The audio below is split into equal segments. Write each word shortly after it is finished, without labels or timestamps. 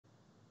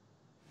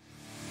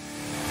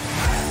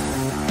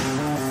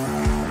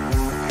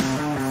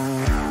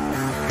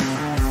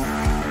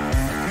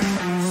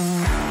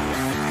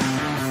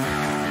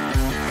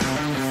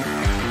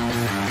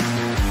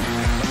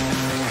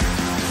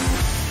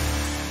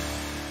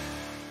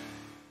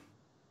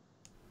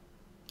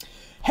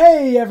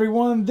Hey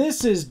everyone,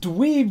 this is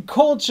Dweeb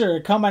Culture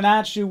coming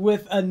at you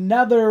with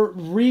another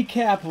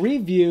recap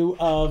review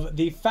of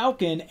The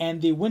Falcon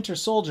and the Winter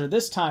Soldier.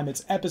 This time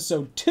it's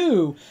episode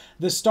 2,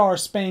 The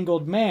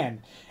Star-Spangled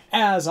Man.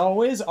 As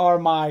always are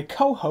my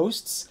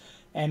co-hosts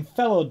and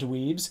fellow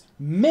dweebs,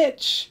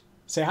 Mitch.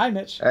 Say hi,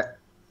 Mitch. Hey,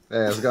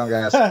 how's it going,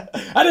 guys? I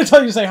didn't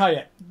tell you to say hi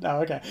yet.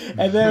 No, okay.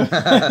 And then,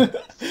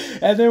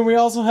 and then we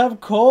also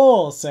have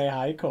Cole. Say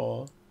hi,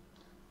 Cole.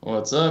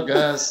 What's up,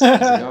 guys?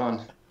 How's it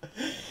going?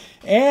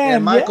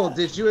 And Michael,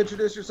 did you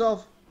introduce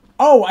yourself?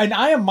 Oh, and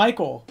I am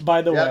Michael,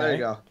 by the way. Yeah, there you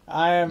go.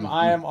 I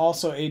am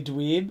also a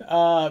dweeb.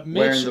 Mitch,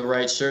 Wearing the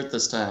right shirt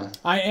this time.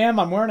 I am.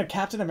 I'm wearing a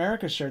Captain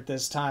America shirt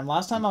this time.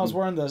 Last time I was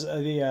wearing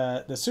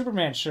the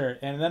Superman shirt,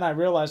 and then I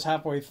realized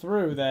halfway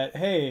through that,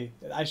 hey,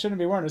 I shouldn't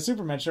be wearing a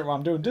Superman shirt while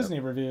I'm doing Disney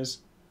reviews.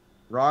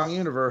 Wrong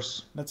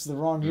universe. That's the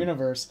wrong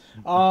universe.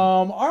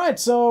 All right,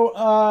 so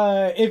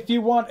if you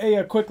want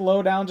a quick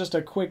lowdown, just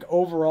a quick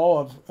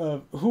overall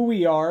of who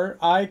we are,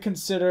 I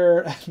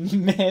consider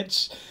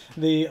Mitch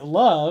the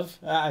love.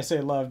 I say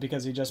love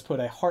because he just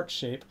put a heart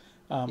shape.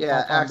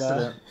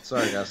 Accident.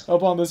 Sorry, guys.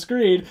 Up on the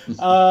screen.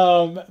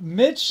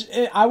 Mitch,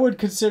 I would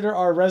consider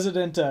our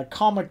resident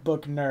comic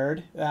book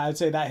nerd. I'd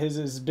say that is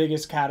his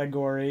biggest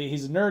category.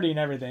 He's nerdy and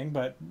everything,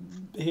 but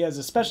he has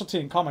a specialty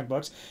in comic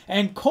books.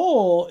 And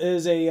Cole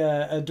is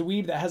a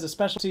dweeb that has a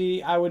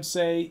specialty, I would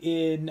say,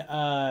 in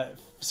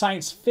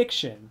science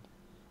fiction.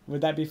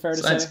 Would that be fair to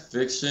say? Science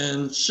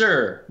fiction,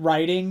 sure.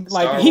 Writing,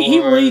 Star like he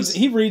Wars.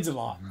 reads a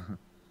lot.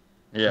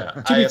 Yeah,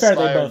 To be fair,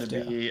 they aspire both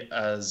to do. be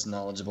as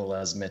knowledgeable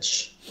as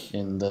Mitch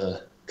in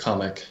the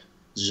comic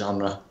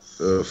genre.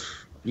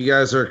 Oof. You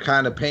guys are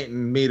kind of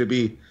painting me to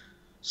be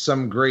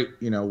some great,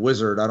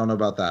 wizard. I don't know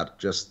about that.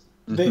 Just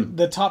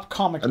The top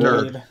comic a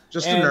nerd. dweeb.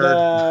 Just a And,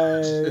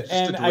 nerd. Just a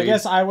and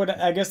dweeb.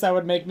 I guess that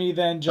would make me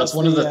then just That's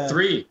one of the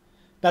three.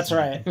 That's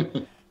right.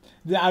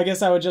 I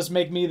guess I would just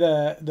make me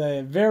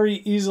the very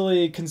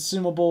easily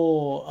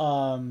consumable.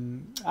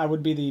 I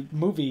would be the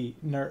movie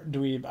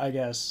dweeb, I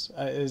guess,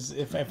 is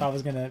if I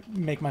was gonna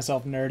make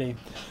myself nerdy.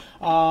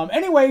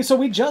 Anyway, so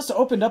we just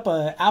opened up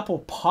a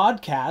Apple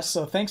Podcast,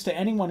 so thanks to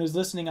anyone who's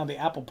listening on the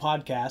Apple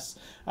Podcasts.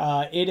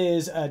 It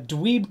is a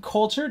Dweeb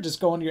Culture.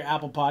 Just go into your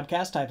Apple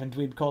Podcast, type in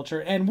Dweeb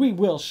Culture, and we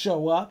will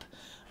show up.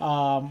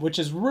 Which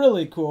is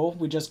really cool.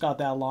 We just got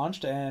that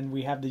launched, and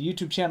we have the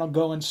YouTube channel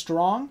going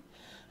strong.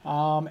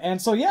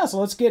 And so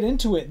let's get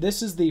into it.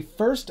 This is the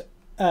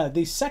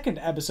second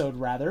episode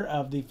rather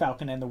of The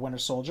Falcon and the Winter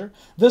Soldier,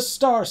 The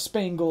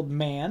Star-Spangled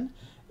Man.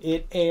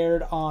 It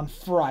aired on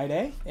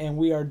Friday, and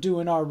we are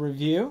doing our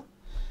review.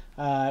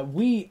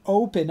 We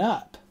open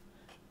up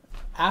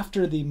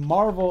after the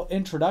Marvel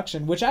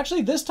introduction, which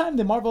actually this time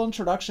the Marvel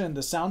introduction,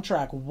 the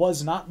soundtrack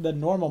was not the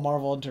normal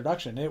Marvel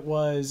introduction. It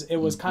was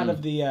kind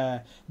of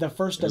the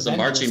first It was a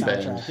Avengers marching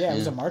soundtrack. band. Yeah, it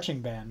was a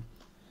marching band.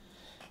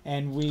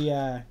 And we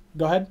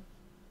go ahead.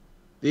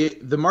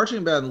 The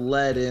marching band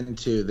led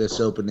into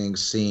this opening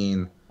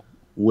scene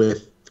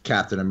with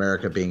Captain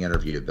America being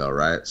interviewed, though,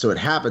 right? So it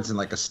happens in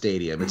like a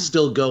stadium. It's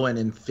still going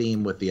in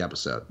theme with the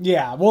episode.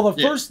 Yeah, well, the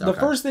Okay.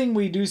 first thing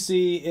we do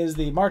see is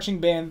the marching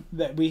band.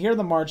 That we hear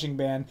the marching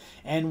band,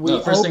 and we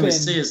The first thing we open.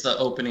 see is the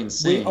opening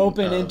scene. We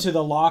open into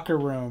the locker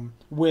room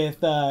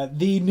with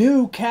the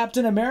new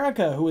Captain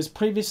America, who was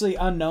previously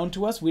unknown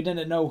to us. We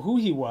didn't know who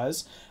he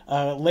was.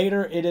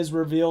 Later, it is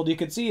revealed. You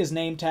could see his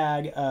name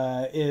tag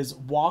is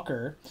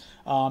Walker,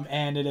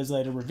 and it is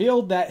later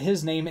revealed that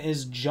his name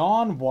is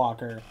John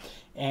Walker.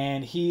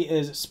 And he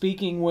is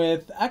speaking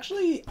with,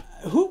 actually,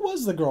 who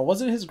was the girl?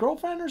 Was it his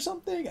girlfriend or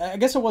something? I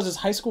guess it was his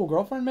high school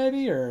girlfriend,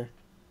 maybe, or...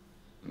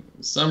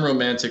 some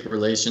romantic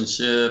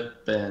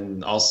relationship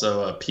and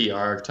also a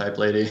PR type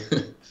lady.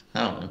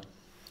 I don't know.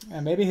 Yeah,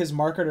 maybe his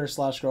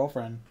marketer /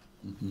 girlfriend.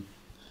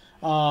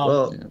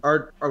 Well,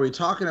 are we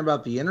talking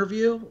about the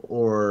interview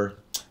or...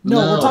 No,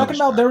 No, we're talking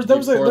about there was a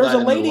before that in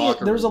the lady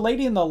locker there was a room.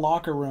 lady in the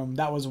locker room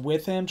that was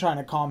with him trying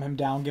to calm him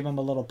down, give him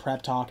a little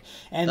prep talk,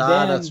 and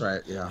that's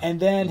right, yeah. And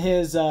then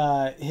his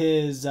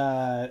teammate,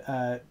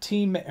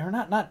 or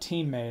not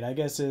teammate, I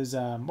guess his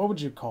what would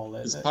you call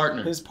it? His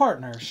partner. His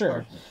partner,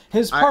 sure.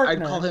 His I'd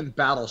partner. call him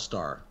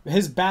Battlestar.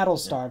 His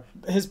Battlestar.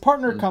 His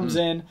partner comes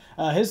in.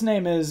 His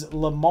name is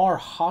Lamar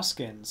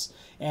Hoskins,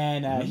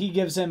 and he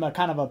gives him a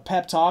kind of a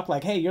pep talk,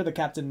 like, "Hey, you're the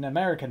Captain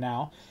America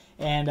now."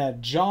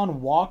 And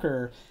John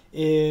Walker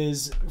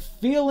is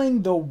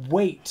feeling the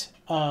weight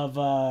of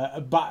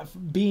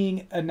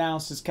being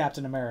announced as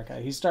Captain America.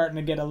 He's starting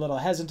to get a little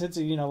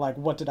hesitancy, like,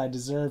 what did I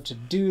deserve to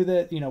do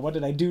that? What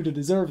did I do to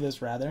deserve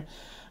this, rather?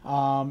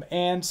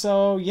 And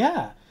so,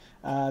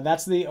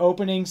 that's the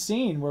opening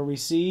scene where we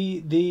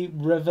see the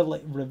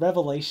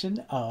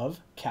revelation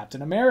of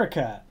Captain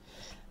America.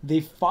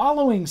 The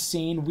following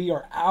scene, we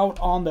are out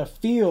on the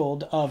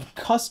field of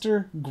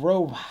Custer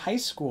Grove High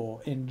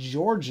School in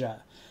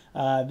Georgia.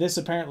 This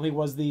apparently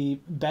was the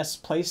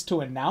best place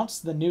to announce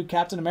the new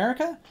Captain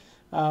America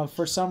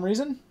for some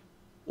reason.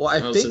 Well, I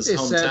That was think his they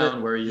said hometown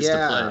it, where he used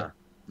to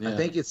play. I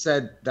think it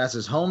said that's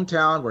his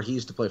hometown where he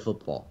used to play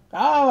football.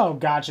 Oh,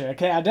 gotcha.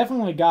 Okay, I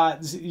definitely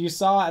got. You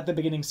saw at the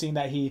beginning scene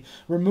that he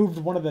removed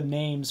one of the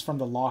names from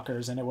the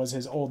lockers, and it was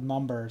his old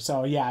number.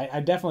 So yeah, I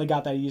definitely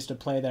got that he used to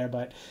play there.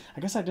 But I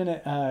guess I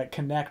didn't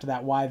connect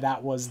that why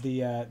that was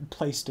the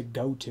place to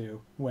go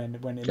to when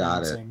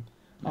announcing.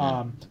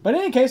 But in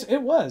any case,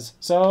 it was.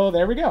 So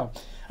there we go.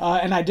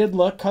 And I did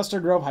look. Custer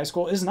Grove High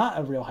School is not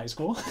a real high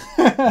school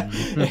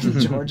in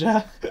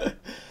Georgia.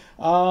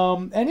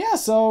 And yeah,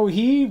 so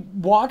he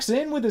walks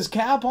in with his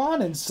cap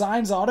on and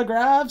signs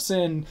autographs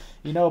and,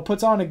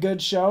 puts on a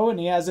good show. And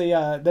he has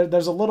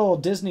there's a little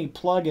Disney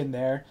plug in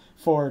there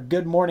for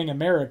Good Morning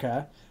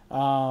America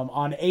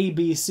on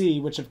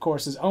ABC, which of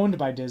course is owned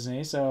by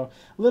Disney. So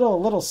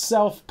little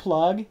self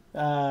plug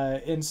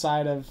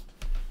inside of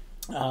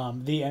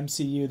the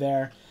MCU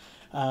there.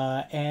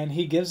 And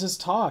he gives his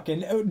talk.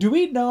 And do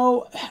we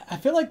know, I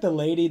feel like the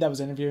lady that was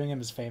interviewing him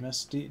is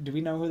famous. Do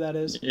we know who that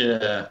is?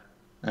 Yeah.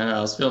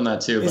 I was feeling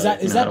that too. Is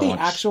that the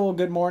actual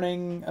Good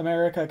Morning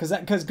America?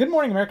 Because Good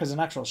Morning America is an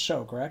actual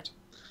show, correct?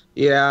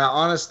 Yeah,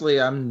 honestly,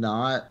 I'm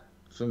not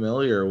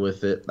familiar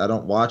with it. I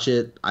don't watch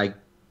it. I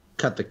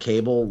cut the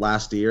cable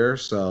last year,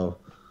 so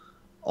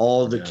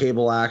all the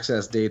cable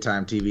access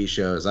daytime TV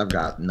shows, I've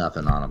got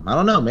nothing on them. I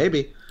don't know,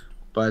 maybe,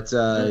 but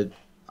I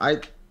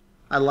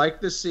like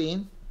this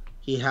scene.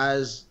 He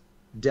has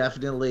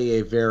definitely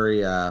a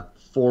very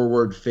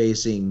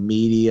forward-facing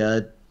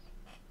media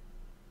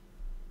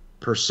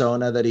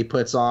persona that he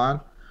puts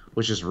on,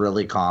 which is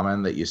really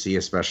common that you see,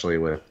 especially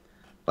with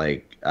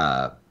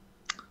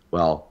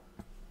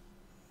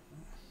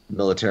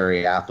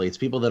military athletes.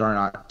 People that are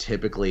not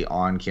typically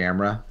on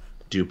camera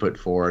do put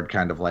forward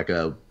kind of like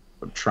a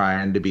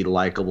trying to be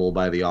likable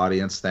by the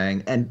audience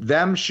thing. And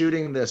them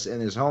shooting this in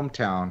his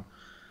hometown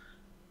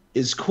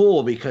is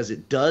cool because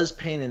it does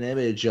paint an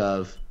image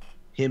of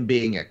him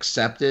being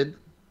accepted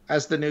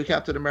as the new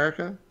Captain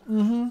America.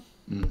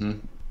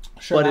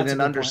 Sure,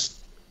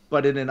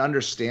 but in an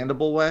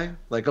understandable way.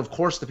 Like, of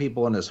course, the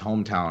people in his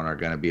hometown are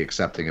going to be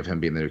accepting of him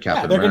being the new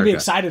Captain America. They're going to be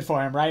excited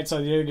for him, right? So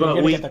you're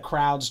going to get the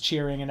crowds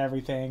cheering and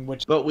everything.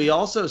 But we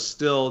also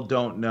still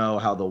don't know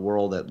how the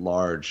world at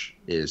large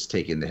is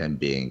taking to him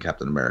being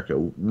Captain America.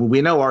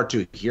 We know our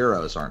two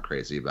heroes aren't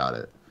crazy about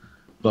it,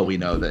 but we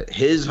know that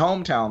his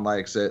hometown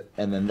likes it,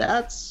 and then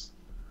that's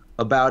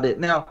about it.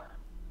 Now,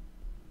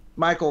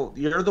 Michael,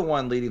 you're the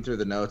one leading through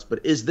the notes,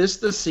 but is this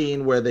the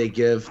scene where they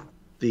give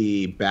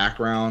the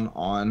background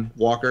on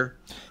Walker?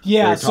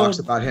 Yeah, where it talks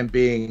about him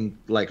being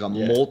like a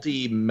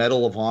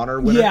multi-Medal of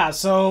Honor winner. Yeah,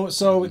 so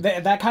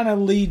that kind of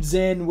leads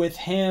in with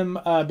him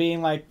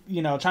being like,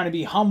 trying to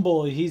be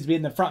humble. He's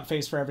being the front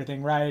face for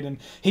everything, right? And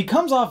he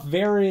comes off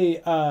very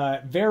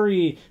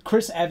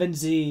Chris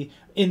Evans-y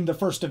in the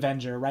first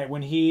Avenger, right?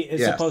 When he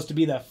is supposed to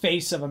be the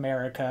face of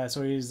America.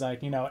 So he's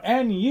like,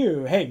 and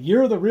you, hey,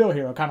 you're the real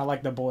hero, kind of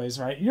like the boys,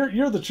 right?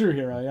 You're the true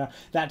hero,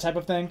 that type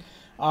of thing.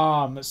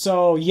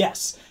 So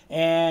yes,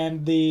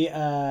 and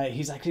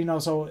he's like,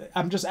 so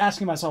I'm just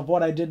asking myself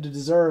what I did to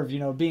deserve,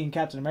 being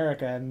Captain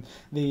America. And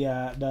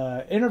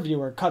the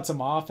interviewer cuts him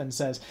off and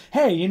says,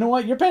 hey, you know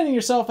what? You're painting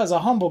yourself as a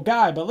humble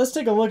guy, but let's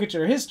take a look at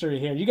your history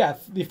here. You got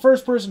the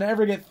first person to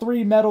ever get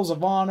 3 medals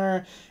of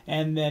honor,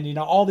 and then,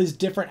 all these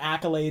different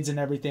accolades and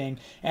everything.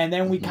 And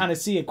then we kind of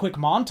see a quick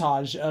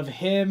montage of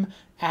him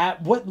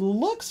at what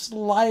looks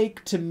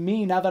like, to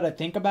me, now that I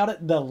think about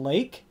it, the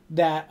lake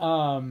that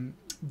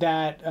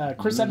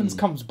Chris Evans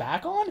comes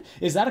back on.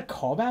 Is that a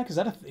callback? Is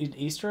that an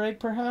Easter egg,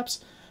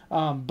 perhaps?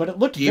 But it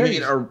looked. Do you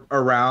mean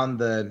around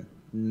the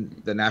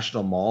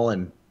National Mall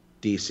in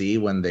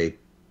DC when they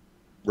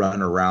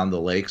run around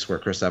the lakes where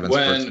Chris Evans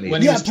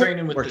when he's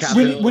training with the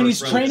shield? When he's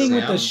training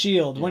with the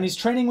shield, when he's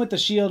training with the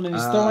shield and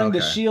he's throwing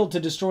the shield to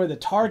destroy the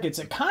targets,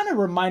 it kind of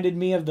reminded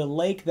me of the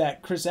lake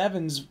that Chris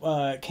Evans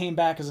came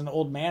back as an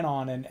old man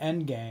on in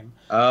Endgame.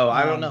 Oh,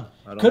 I don't know.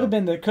 Could have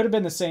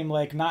been the same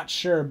lake, not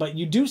sure, but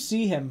you do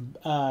see him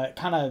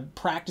kind of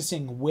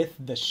practicing with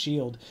the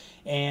shield,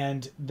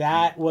 and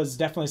that was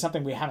definitely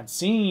something we haven't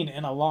seen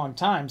in a long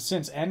time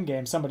since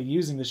Endgame. Somebody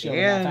using the shield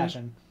in that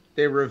fashion.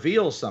 They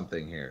reveal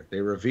something here.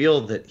 They reveal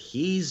that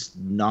he's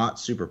not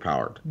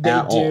superpowered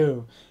at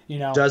all.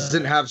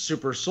 Doesn't have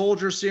super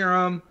soldier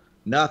serum.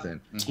 Nothing.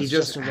 He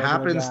just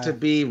happens to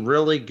be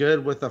really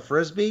good with a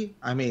frisbee.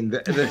 I mean,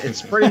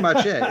 it's pretty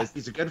much it.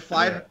 He's a good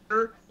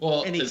fighter,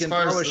 and he can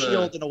throw a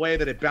shield in a way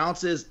that it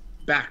bounces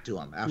back to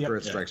him after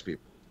it strikes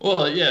people.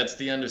 Well, yeah, it's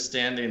the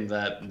understanding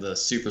that the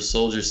super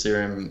soldier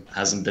serum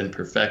hasn't been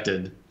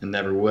perfected and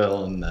never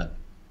will, and that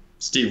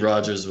Steve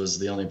Rogers was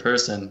the only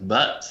person,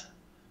 but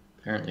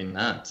apparently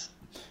not.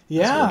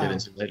 Yeah. That's what we'll get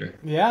into later.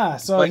 Yeah,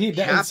 so but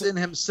Captain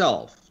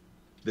himself,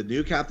 the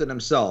new Captain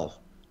himself,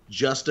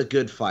 just a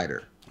good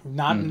fighter.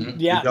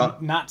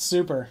 Not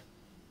super.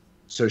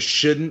 So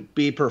shouldn't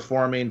be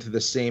performing to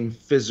the same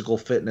physical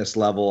fitness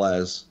level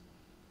as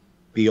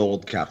the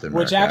old Captain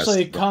America. Which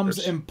actually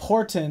comes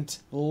important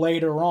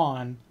later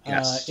on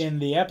in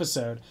the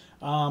episode.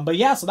 But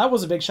yeah, so that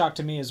was a big shock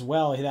to me as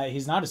well, that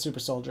he's not a super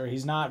soldier.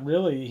 He's not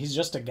really, he's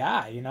just a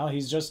guy,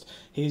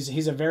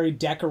 He's a very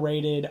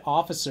decorated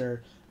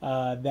officer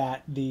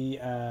that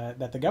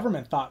the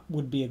government thought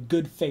would be a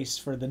good face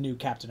for the new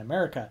Captain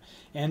America,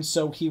 and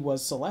so he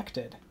was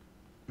selected.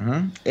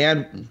 Mm-hmm.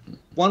 And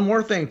one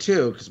more thing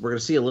too, because we're going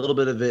to see a little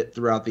bit of it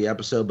throughout the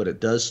episode, but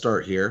it does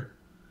start here.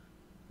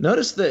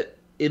 Notice that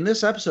in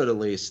this episode, at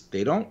least,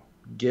 they don't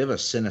give a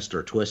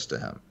sinister twist to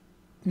him.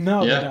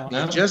 No, yeah, they don't.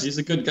 no, he's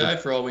a good guy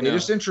for all we know. They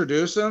just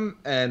introduce him,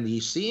 and he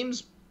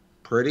seems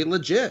pretty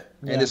legit.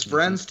 Yeah. And his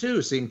friends,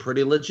 too, seem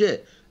pretty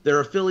legit. They're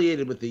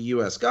affiliated with the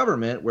U.S.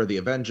 government, where the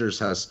Avengers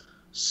has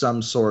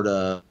some sort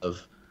of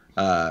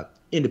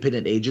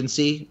independent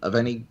agency of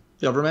any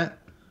government.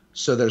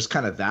 So there's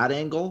kind of that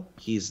angle.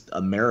 He's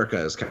America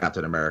as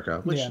Captain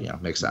America, which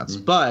makes sense.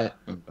 Mm-hmm. But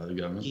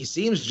he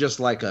seems just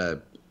like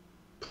a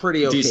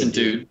pretty okay decent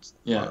dude.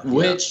 Yeah.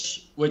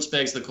 Which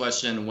begs the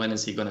question: when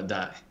is he going to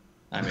die?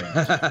 I mean,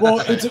 well,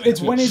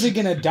 it's when is he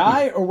gonna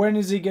die, or when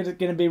is he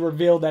gonna be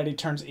revealed that he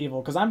turns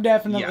evil? Because I'm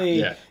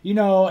definitely,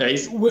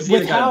 he's with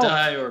either how gonna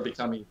die or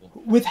become evil.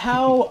 With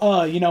how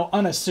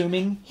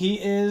unassuming he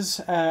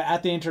is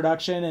at the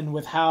introduction, and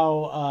with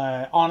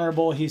how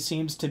honorable he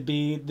seems to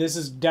be, this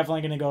is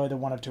definitely gonna go either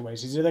one of two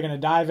ways. He's either gonna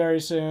die very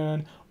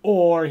soon,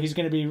 or he's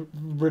going to be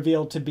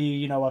revealed to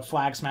be, a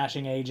flag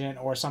smashing agent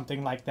or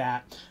something like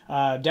that.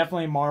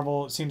 Definitely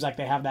Marvel, it seems like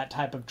they have that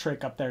type of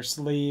trick up their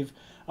sleeve.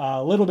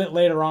 A little bit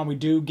later on, we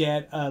do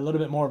get a little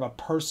bit more of a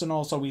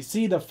personal, so we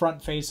see the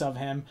front face of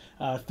him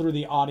through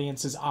the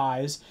audience's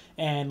eyes,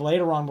 and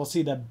later on we'll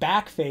see the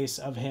back face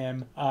of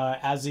him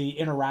as he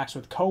interacts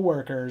with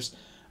coworkers.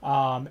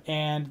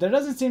 And there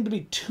doesn't seem to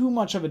be too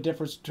much of a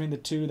difference between the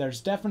two.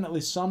 There's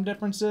definitely some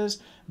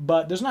differences,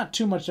 but there's not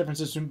too much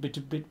differences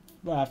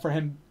for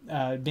him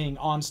being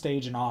on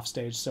stage and off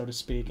stage, so to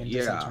speak, in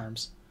different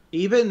terms.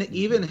 Even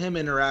him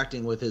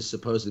interacting with his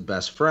supposed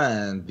best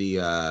friend,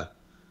 the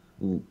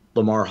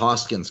Lamar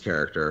Hoskins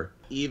character,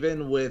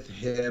 even with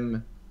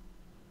him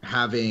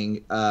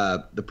having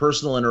the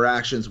personal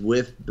interactions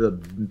with the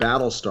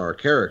Battlestar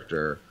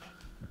character,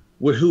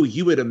 who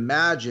you would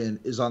imagine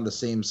is on the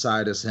same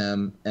side as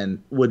him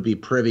and would be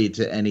privy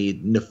to any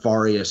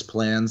nefarious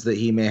plans that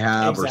he may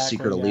have or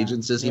secret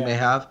allegiances he may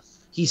have,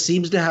 he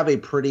seems to have a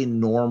pretty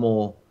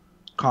normal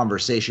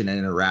conversation and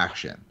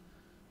interaction.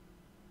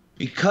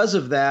 Because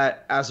of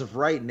that, as of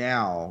right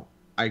now,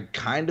 I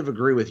kind of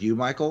agree with you,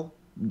 Michael.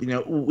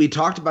 We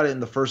talked about it in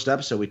the first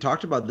episode. We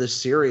talked about this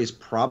series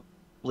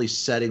probably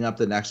setting up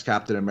the next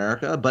Captain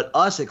America, but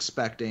us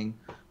expecting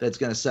that it's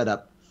going to set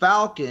up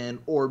Falcon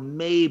or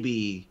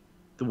maybe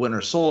the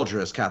Winter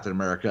Soldier as Captain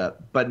America,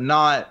 but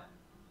not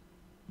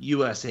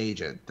U.S.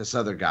 Agent, this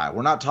other guy.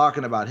 We're not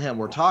talking about him.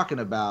 We're talking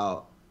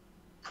about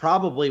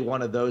probably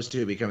one of those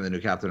two becoming the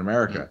new Captain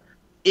America. Mm-hmm.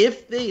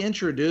 If they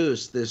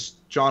introduce this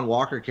John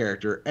Walker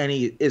character and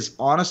he is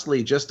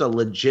honestly just a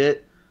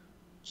legit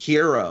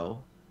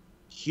hero,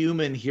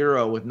 human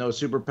hero with no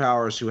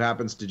superpowers who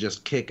happens to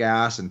just kick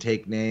ass and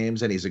take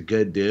names, and he's a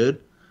good dude,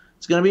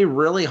 it's going to be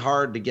really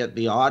hard to get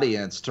the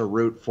audience to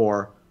root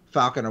for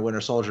Falcon or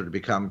Winter Soldier to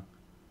become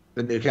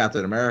the new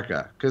Captain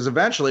America, because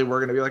eventually we're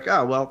going to be like,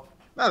 oh, well,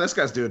 no, this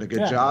guy's doing a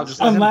good job.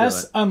 Just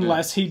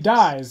unless he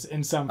dies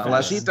in some fashion.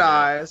 Unless he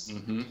dies.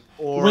 Mm-hmm.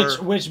 Or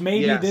which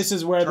maybe this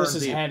is where this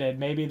is headed.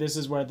 Maybe this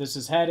is where this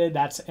is headed.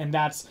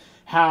 That's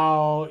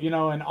how,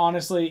 and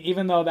honestly,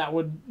 even though that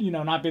would,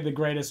 not be the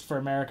greatest for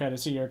America to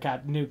see your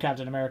new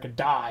Captain America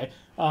die,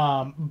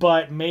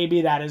 but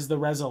maybe that is the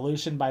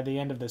resolution by the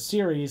end of the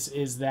series,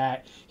 is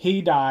that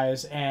he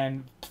dies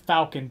and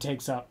Falcon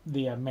takes up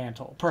the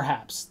mantle.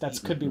 Perhaps. That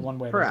could be one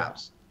way to go.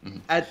 Mm-hmm.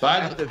 At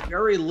the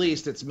very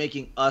least, it's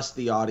making us,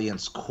 the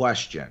audience,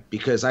 question,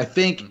 because I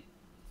think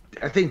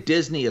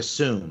Disney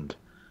assumed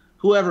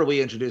whoever we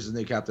introduce as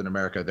new Captain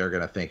America, they're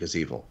going to think is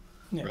evil.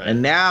 Yeah. Right.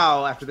 And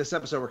now, after this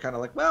episode, we're kind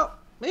of like, well,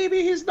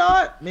 maybe he's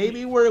not.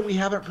 Maybe we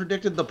haven't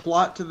predicted the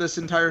plot to this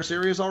entire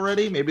series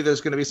already. Maybe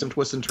there's going to be some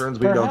twists and turns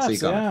we don't see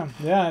coming.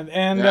 Yeah.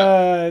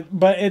 And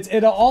but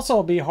it'll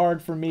also be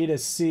hard for me to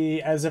see,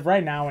 as of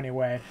right now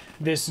anyway,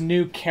 this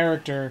new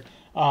character,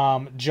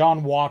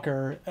 John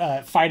Walker,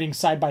 fighting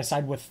side by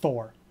side with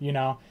Thor.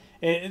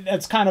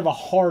 It's kind of a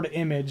hard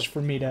image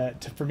for me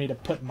to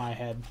put in my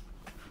head.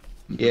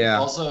 Yeah.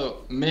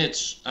 Also,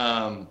 Mitch,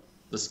 the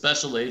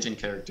special agent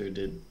character,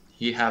 did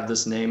he have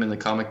this name in the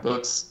comic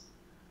books,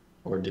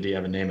 or did he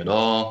have a name at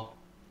all?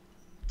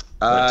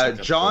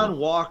 John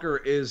Walker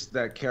is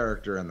that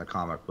character in the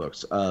comic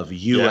books of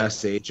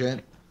U.S.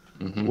 Agent,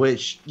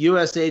 which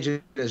U.S.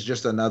 Agent is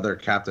just another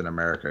Captain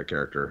America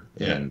character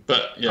in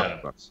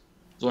comic books.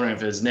 I was wondering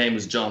if his name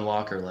was John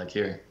Walker, like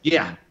here.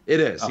 Yeah, it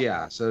is. Oh.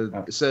 Yeah, so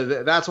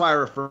that's why I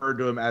referred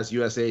to him as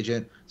U.S.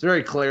 Agent. It's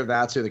very clear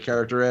that's who the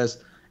character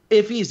is.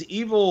 If he's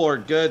evil or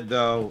good,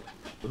 though,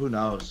 who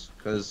knows?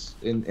 Because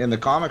in the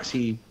comics,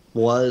 he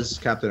was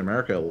Captain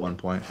America at one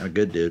point and a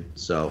good dude.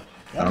 So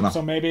I don't know.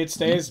 So maybe it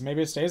stays.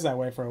 Maybe it stays that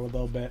way for a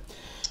little bit.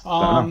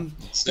 In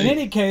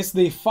any case,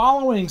 the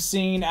following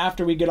scene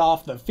after we get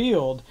off the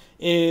field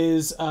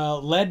is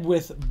led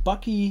with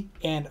Bucky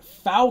and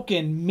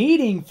Falcon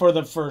meeting for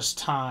the first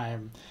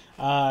time.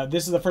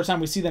 This is the first time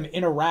we see them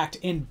interact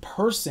in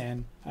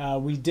person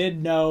We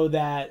did know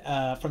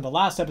that from the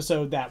last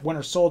episode that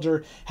Winter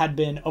Soldier had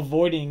been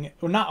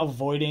not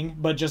avoiding,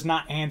 but just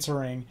not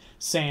answering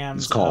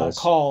Sam's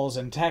calls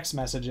and text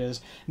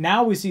messages.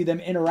 Now we see them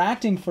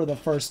interacting for the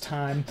first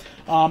time.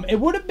 It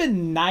would have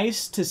been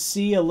nice to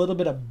see a little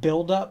bit of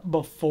build-up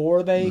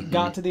before they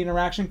got to the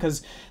interaction,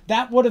 because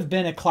that would have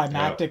been a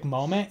climactic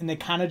moment, and they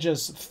kind of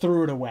just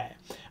threw it away.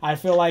 I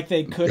feel like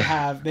they could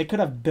have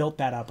built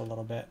that up a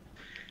little bit.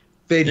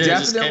 They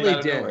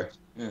definitely did.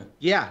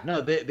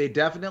 They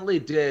definitely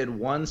did.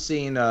 One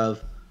scene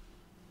of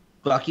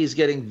Bucky's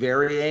getting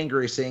very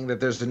angry seeing that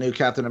there's a new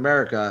Captain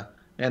America,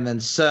 and then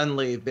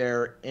suddenly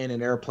they're in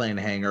an airplane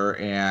hangar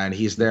and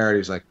he's there and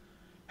he's like,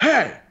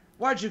 "Hey,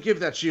 why'd you give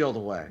that shield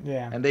away?"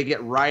 Yeah. And they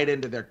get right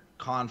into their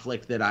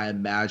conflict that I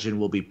imagine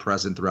will be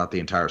present throughout the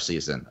entire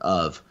season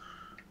of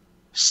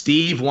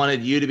Steve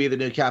wanted you to be the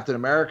new Captain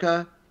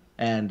America,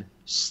 and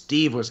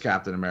Steve was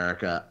Captain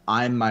America.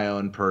 I'm my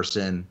own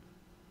person.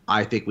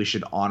 I think we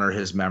should honor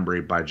his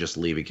memory by just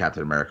leaving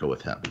Captain America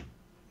with him.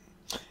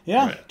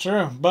 Yeah, right.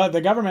 True. But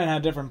the government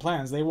had different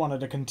plans. They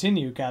wanted to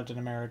continue Captain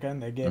America,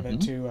 and they gave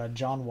it to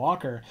John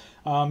Walker.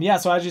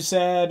 So as you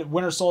said,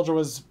 Winter Soldier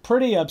was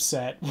pretty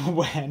upset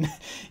when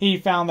he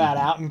found that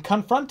out and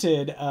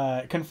confronted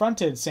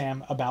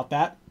Sam about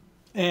that.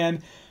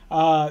 And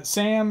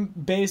Sam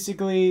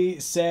basically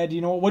said, "You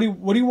know what do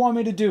you want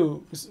me to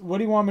do? What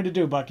do you want me to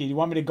do, Bucky? Do you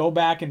want me to go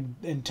back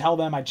and tell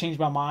them I changed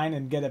my mind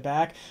and get it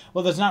back?"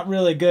 Well, there's not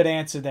really a good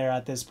answer there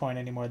at this point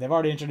anymore. They've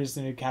already introduced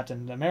the new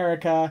Captain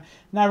America.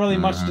 Not really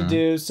much to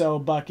do, so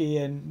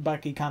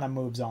Bucky kind of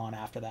moves on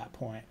after that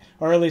point,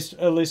 or at least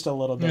a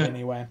little bit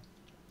anyway.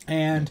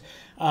 And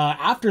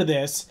after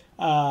this,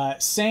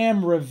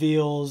 Sam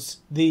reveals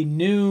a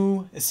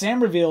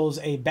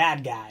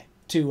bad guy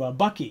to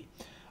Bucky.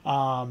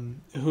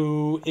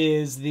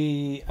 Who's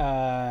the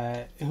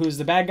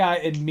bad guy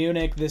in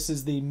Munich. This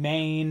is the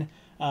main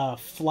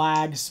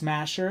flag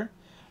smasher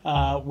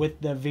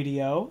with the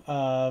video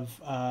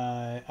of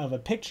a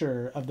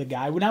picture of the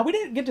guy. Now we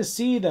didn't get to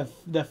see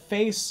the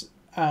face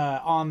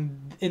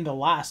in the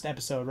last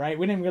episode, right?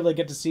 We didn't really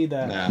get to see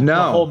the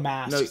whole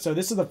mask. No, so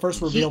this is the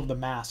first reveal of the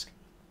mask.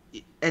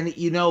 And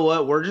you know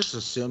what? We're just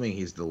assuming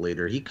he's the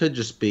leader. He could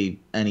just be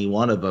any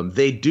one of them.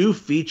 They do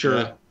feature.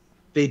 Yeah.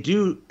 They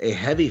do a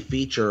heavy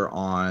feature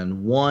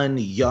on one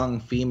young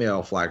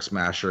female flag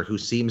smasher who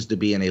seems to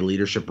be in a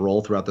leadership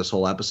role throughout this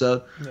whole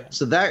episode. Yeah.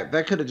 So that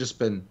could have just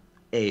been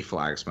a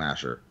flag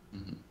smasher.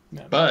 Mm-hmm.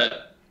 Yeah.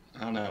 But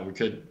I don't know. We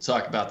could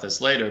talk about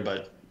this later.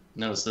 But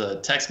notice the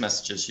text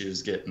messages she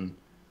was getting.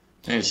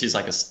 And she's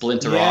like a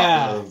splinter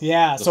off of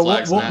the so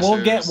flag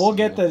we'll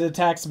get the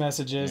text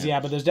messages. Yeah,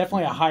 but there's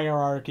definitely a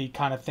hierarchy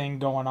kind of thing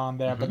going on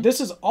there. But this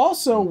is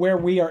also where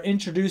we are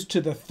introduced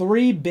to the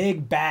three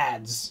big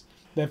bads.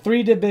 The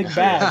three big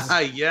bads.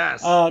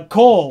 Yes.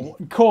 Cole,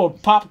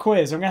 pop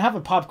quiz. I'm going to have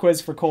a pop quiz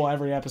for Cole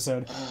every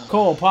episode.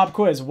 Cole, pop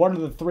quiz. What are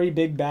the three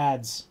big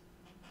bads?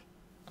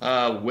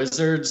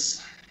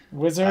 Wizards.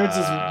 Wizards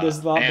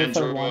is the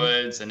third one.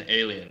 Androids and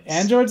aliens.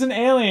 Androids and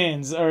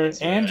aliens. Or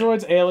that's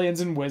androids, right. Aliens,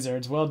 and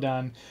wizards. Well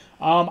done.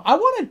 I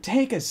want to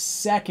take a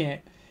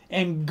second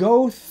and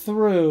go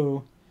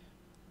through...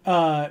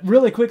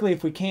 really quickly,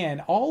 if we can,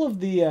 all of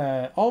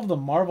the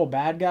Marvel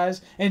bad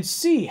guys, and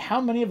see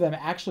how many of them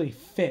actually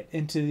fit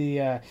into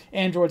the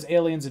androids,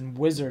 aliens, and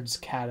wizards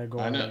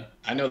category. I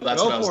know.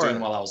 That's what I was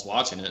doing while I was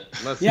watching it.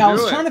 I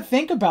was trying to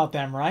think about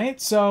them. Right,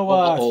 so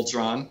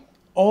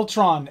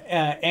Ultron,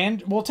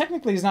 and well,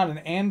 technically he's not an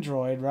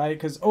android, right?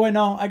 Because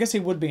I guess he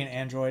would be an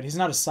android. He's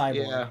not a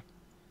cyborg. Yeah.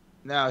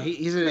 No,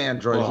 he's an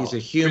android. Well, he's a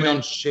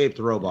human-shaped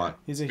robot.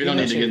 We don't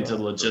need to get into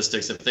the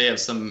logistics. If they have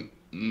some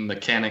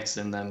mechanics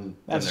and then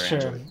that's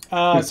true.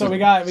 So we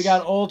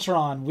got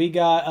Ultron, we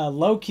got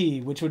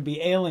Loki, which would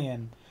be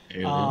alien.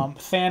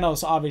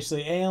 Thanos,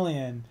 obviously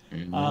alien.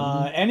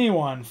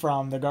 Anyone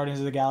from the Guardians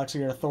of the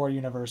Galaxy or Thor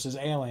universe is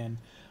alien.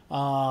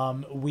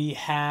 We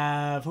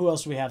have, who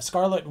else do we have?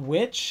 Scarlet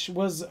Witch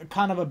was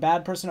kind of a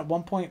bad person at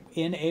one point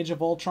in Age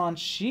of Ultron.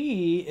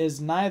 She is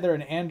neither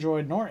an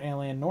android nor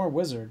alien nor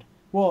wizard.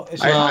 Well,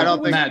 I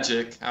don't think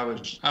magic.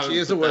 She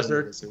is a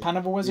wizard. Kind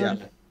of a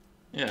wizard.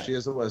 Yeah, she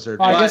is a wizard.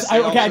 I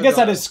guess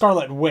that is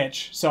Scarlet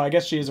Witch, so I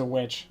guess she is a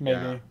witch, maybe.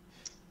 Yeah.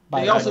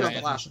 They also don't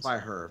classify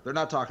her. They're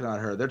not talking about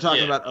her. They're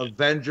talking about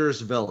Avengers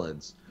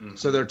villains. Mm-hmm.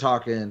 So they're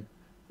talking.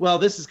 Well,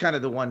 this is kind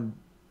of the one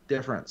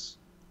difference.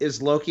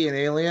 Is Loki an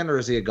alien or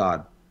is he a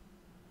god?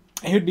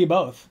 He would be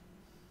both.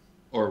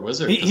 Or a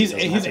wizard. He's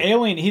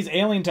alien. He's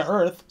alien to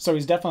Earth, so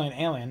he's definitely an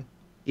alien.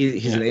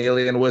 He's an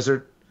alien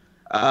wizard.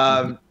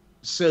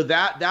 So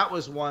that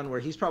was one where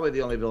he's probably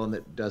the only villain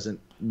that doesn't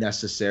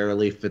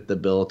necessarily fit the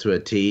bill to a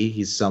T.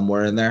 He's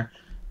somewhere in there.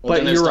 Well,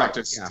 but there's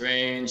Doctor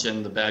Strange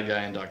and the bad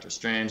guy in Doctor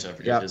Strange. I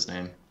forget his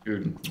name.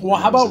 Well,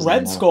 how about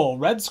Red Skull?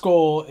 Red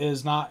Skull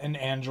is not an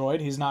android.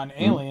 He's not an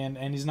alien,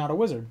 and he's not a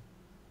wizard.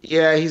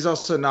 Yeah, he's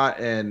also not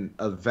an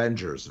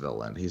Avengers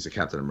villain. He's a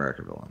Captain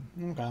America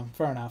villain. Okay,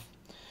 fair enough.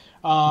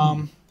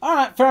 All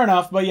right, fair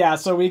enough. But yeah,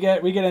 so we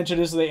get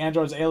introduced to the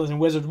androids, aliens, and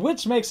wizards,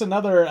 which makes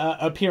another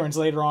appearance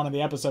later on in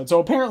the episode. So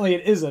apparently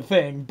it is a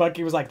thing.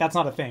 Bucky was like, "That's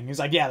not a thing." He's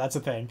like, "Yeah, that's a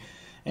thing."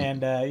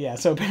 And yeah,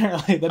 so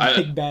apparently the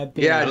big bad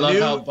thing. Yeah, I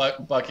love how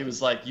Bucky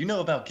was like, "You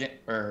know about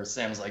or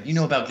Sam was like, "You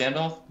know about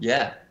Gandalf?"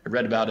 Yeah, I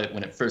read about it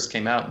when it first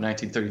came out in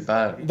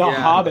 1935. The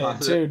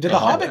Hobbit too. Did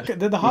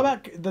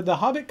the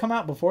Hobbit come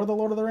out before the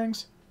Lord of the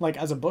Rings, like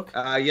as a book?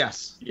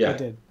 Yes. Yeah, It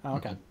did. Oh,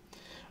 okay.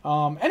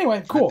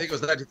 Anyway, cool. I think it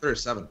was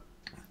 1937.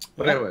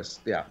 But anyways,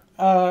 yeah.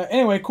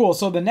 Anyway, cool.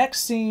 So the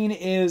next scene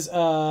is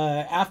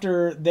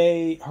after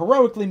they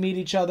heroically meet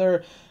each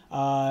other.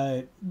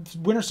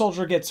 Winter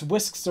Soldier gets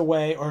whisked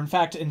away, or in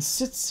fact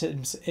insists.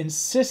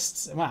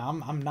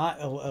 Wow, I'm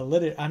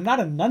not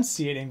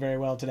enunciating very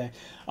well today.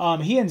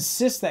 He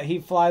insists that he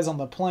flies on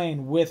the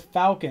plane with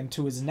Falcon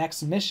to his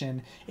next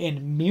mission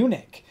in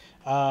Munich.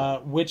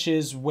 Which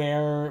is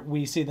where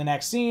we see the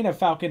next scene of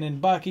Falcon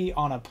and Bucky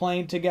on a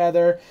plane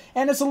together,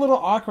 and it's a little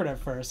awkward at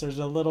first. There's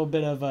a little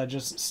bit of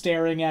just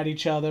staring at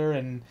each other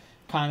and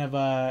kind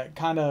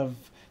of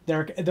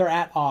they're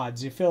at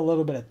odds. You feel a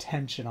little bit of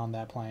tension on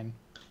that plane.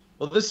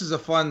 Well, this is a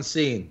fun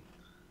scene.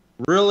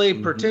 Really,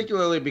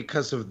 particularly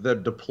because of the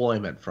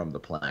deployment from the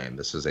plane.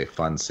 This is a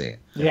fun scene.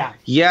 Yeah.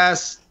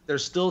 Yes,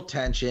 there's still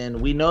tension.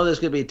 We know there's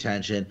going to be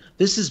tension.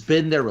 This has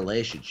been their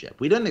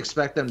relationship. We didn't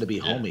expect them to be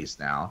homies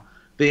now.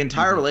 The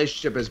entire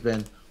relationship has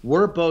been,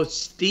 we're both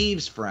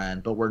Steve's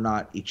friend, but we're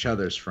not each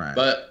other's friend.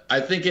 But I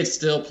think it's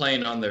still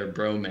playing on their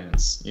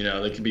bromance. You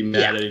know, they could be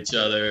mad at each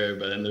other,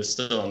 but then they're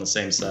still on the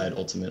same side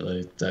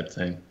ultimately, type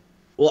thing.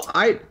 Well,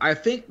 I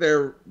think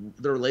the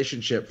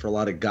relationship for a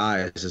lot of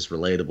guys is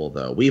relatable,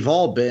 though. We've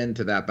all been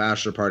to that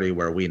bachelor party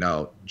where we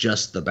know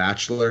just the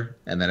bachelor,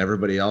 and then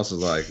everybody else is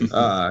like,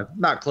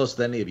 not close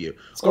to any of you.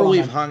 Or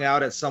we've hung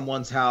out at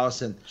someone's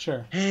house and,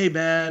 hey,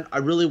 man, I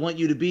really want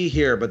you to be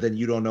here, but then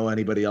you don't know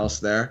anybody else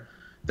there.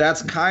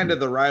 That's kind of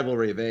the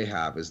rivalry they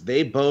have, is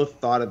they both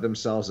thought of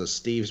themselves as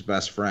Steve's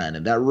best friend.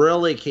 And that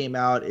really came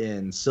out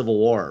in Civil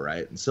War,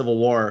 right? In Civil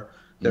War,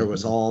 there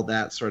was all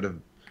that sort of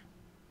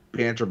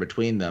banter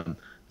between them.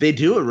 They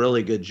do a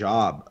really good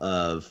job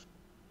of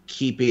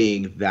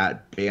keeping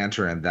that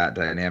banter and that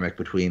dynamic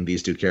between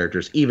these two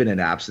characters, even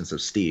in absence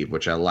of Steve,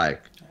 which I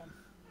like.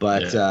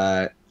 But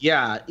that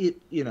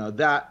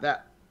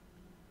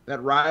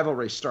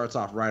rivalry starts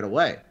off right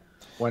away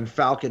when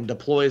Falcon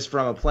deploys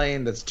from a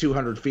plane that's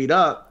 200 feet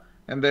up,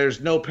 and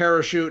there's no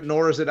parachute,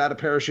 nor is it at a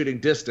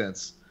parachuting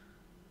distance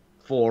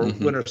for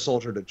Winter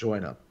Soldier to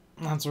join him.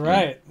 That's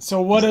right.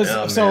 So what is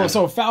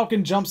so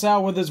Falcon jumps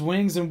out with his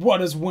wings, and what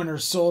does Winter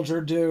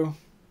Soldier do?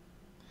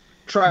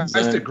 Tries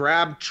to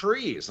grab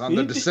trees on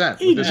the descent.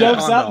 He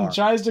jumps out and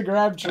tries to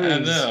grab trees. I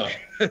know.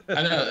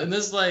 And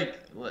this, like,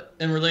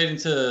 and relating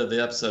to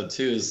the episode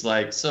too, is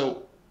like,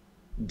 so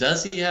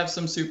does he have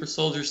some super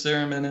soldier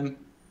serum in him,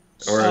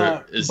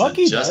 or is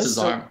Bucky it just his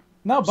arm?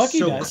 No,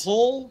 Bucky does.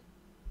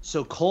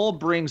 Cole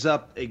brings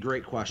up a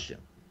great question.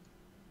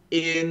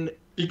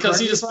 Because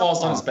he just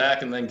falls on his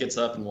back and then gets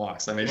up and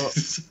walks. I mean,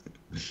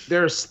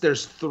 there's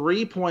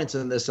 3 points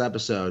in this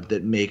episode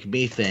that make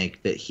me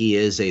think that he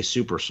is a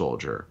super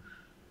soldier.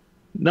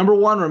 Number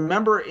one,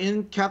 remember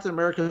in Captain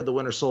America: The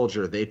Winter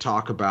Soldier, they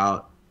talk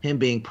about him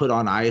being put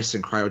on ice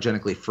and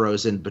cryogenically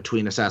frozen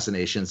between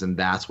assassinations, and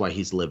that's why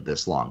he's lived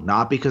this long,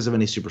 not because of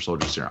any super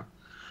soldier serum.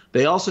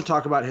 They also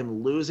talk about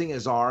him losing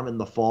his arm in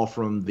the fall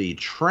from the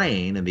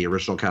train in the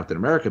original Captain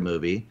America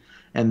movie,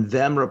 and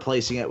them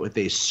replacing it with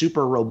a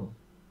super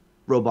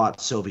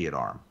robot Soviet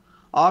arm.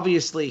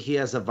 Obviously, he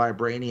has a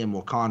vibranium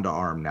Wakanda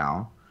arm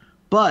now,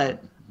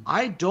 but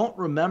I don't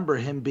remember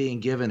him being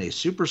given a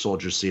super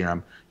soldier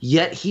serum,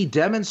 yet he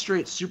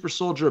demonstrates super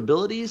soldier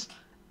abilities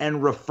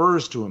and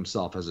refers to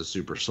himself as a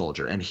super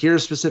soldier. And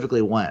here's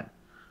specifically when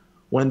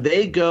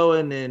they go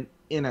in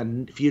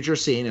a future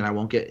scene, and I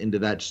won't get into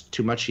that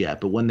too much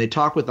yet, but when they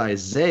talk with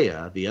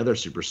Isaiah, the other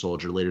super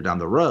soldier later down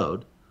the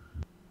road,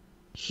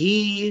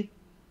 he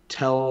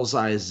tells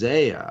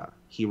Isaiah,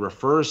 he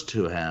refers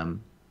to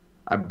him,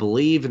 I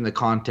believe, in the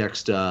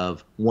context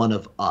of one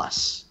of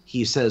us.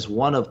 He says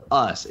one of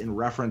us in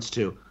reference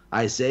to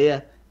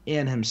Isaiah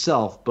and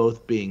himself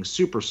both being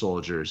super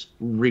soldiers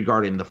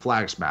regarding the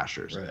Flag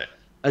Smashers. Right.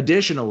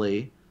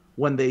 Additionally,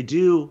 when they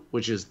do,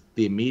 which is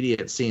the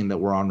immediate scene that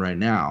we're on right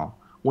now,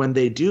 when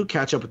they do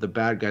catch up with the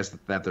bad guys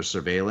that they're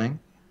surveilling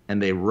and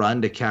they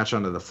run to catch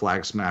onto the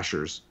Flag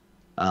Smashers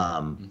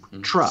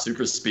truck.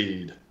 Super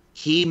speed.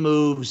 He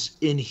moves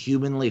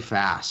inhumanly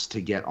fast to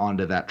get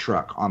onto that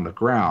truck on the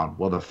ground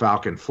while the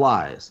Falcon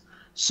flies.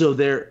 So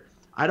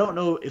I don't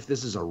know if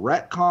this is a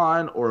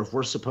retcon or if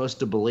we're supposed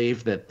to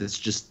believe that this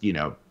just,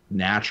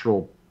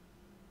 natural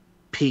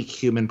peak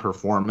human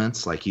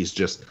performance, like he's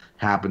just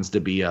happens to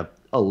be a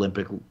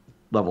Olympic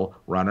level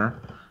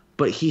runner.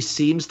 But he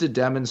seems to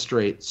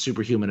demonstrate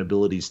superhuman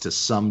abilities to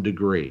some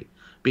degree,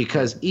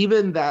 because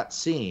even that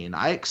scene,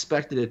 I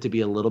expected it to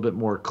be a little bit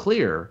more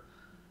clear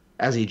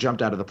as he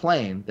jumped out of the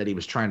plane that he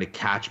was trying to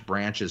catch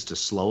branches to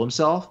slow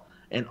himself.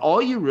 And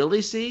all you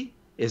really see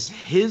is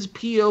his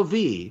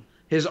POV,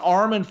 his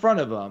arm in front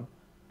of him,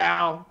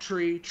 ow,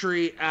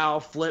 tree, ow,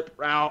 flip,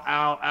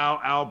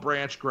 ow,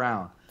 branch,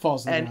 ground.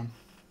 Falls to the And ground.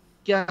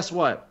 guess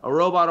what? A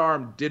robot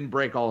arm didn't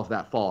break all of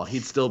that fall.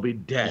 He'd still be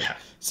dead. Yeah.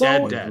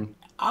 So Dead.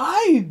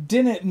 I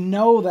didn't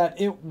know that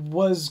it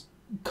was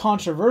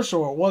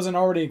controversial. It wasn't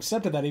already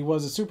accepted that he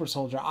was a super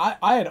soldier.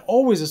 I had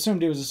always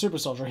assumed he was a super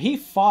soldier. He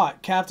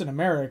fought Captain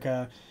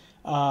America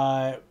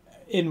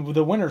in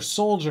the Winter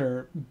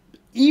Soldier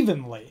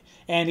evenly.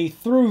 And he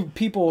threw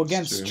people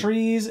against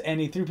trees, and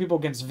he threw people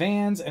against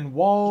vans and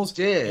walls.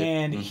 He did.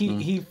 And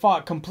he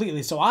fought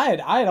completely. So I had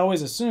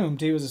always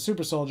assumed he was a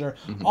super soldier.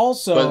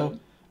 Also,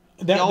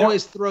 he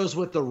always throws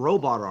with the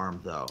robot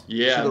arm, though.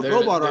 Yeah, so the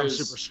robot arm's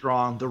super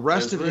strong. The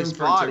rest of his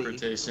body.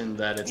 Interpretation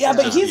that it's yeah,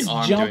 but just he's the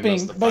arm doing most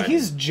jumping. of the But fighting.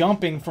 he's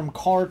jumping from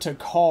car to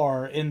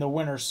car in the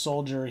Winter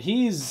Soldier.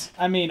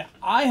 I mean,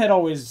 I had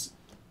always.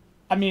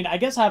 I mean, I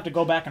guess I have to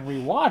go back and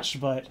rewatch,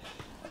 but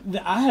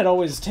I had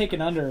always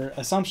taken under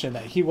assumption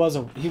that he was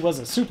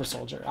a super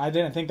soldier. I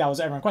didn't think that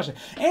was ever in question.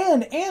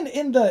 And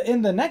in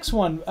the next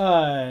one,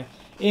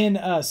 in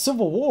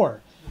Civil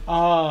War,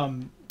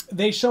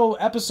 they show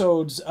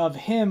episodes of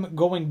him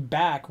going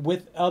back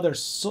with other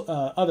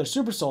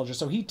super soldiers.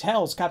 So he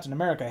tells Captain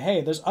America, "Hey,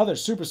 there's other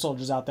super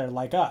soldiers out there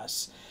like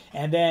us."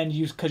 And then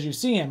because you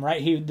see him,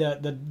 right?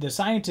 The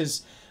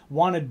scientists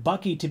wanted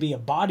Bucky to be a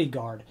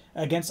bodyguard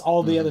against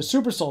all the other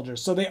super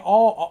soldiers. So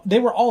they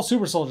were all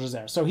super soldiers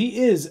there. So he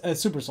is a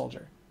super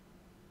soldier.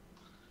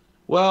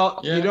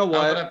 Well, Yeah, you know I would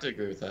what? have to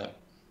agree with that.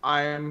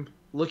 I'm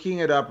looking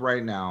it up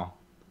right now,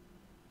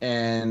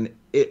 and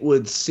it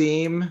would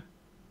seem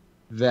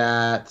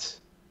that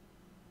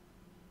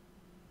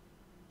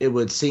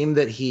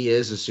he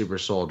is a super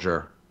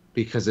soldier,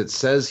 because it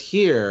says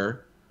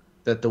here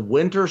that the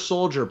Winter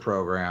Soldier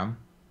program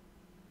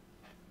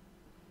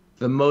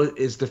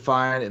is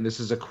defined, and this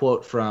is a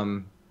quote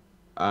from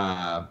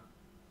I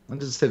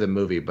didn't say the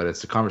movie, but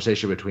it's a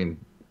conversation between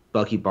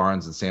Bucky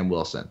Barnes and Sam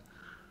Wilson.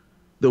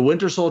 The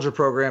Winter Soldier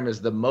program is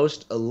the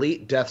most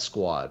elite death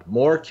squad,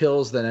 more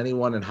kills than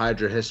anyone in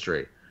Hydra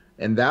history,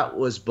 and that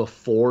was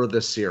before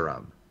the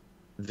serum.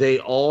 They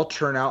all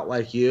turn out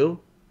like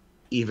you,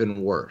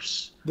 even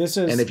worse. This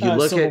is and if you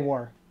look Civil at,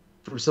 War.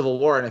 From Civil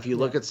War, and if you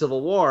look at Civil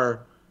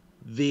War,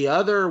 the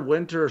other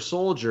Winter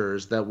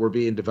Soldiers that were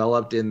being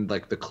developed in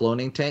like the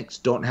cloning tanks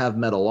don't have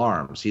metal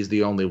arms. He's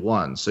the only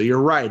one. So you're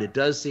right. It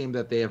does seem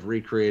that they have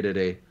recreated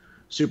a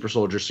super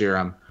soldier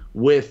serum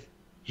with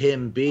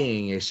him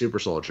being a super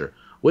soldier,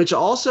 which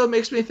also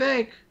makes me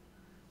think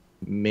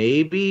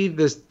maybe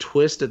this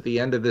twist at the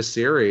end of this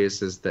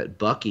series is that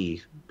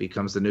Bucky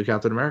becomes the new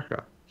Captain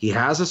America. He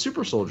has a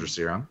super soldier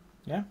serum.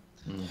 Yeah.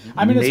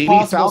 I mean, Maybe it's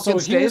possible. Falcon so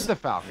stays the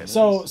Falcon.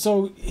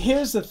 So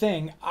here's the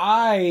thing.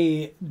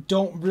 I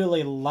don't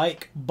really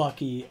like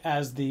Bucky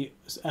as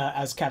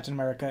as Captain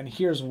America, and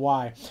here's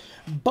why.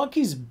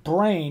 Bucky's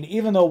brain,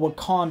 even though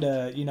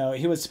Wakanda,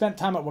 he was spent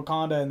time at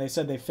Wakanda, and they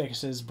said they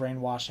fixed his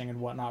brainwashing and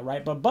whatnot,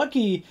 right? But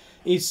Bucky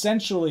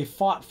essentially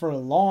fought for a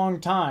long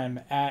time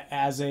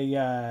as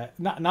a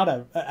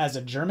as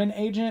a German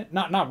agent,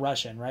 not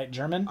Russian, right?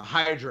 German. A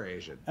Hydra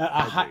agent.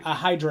 A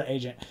Hydra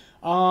agent.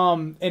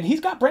 And he's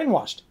got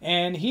brainwashed,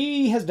 and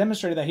he has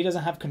demonstrated that he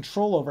doesn't have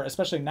control over it,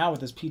 especially now with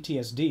his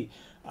PTSD.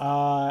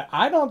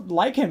 I don't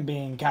like him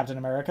being Captain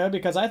America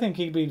because I think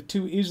he'd be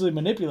too easily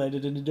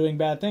manipulated into doing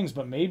bad things,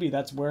 but maybe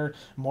that's where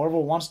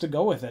Marvel wants to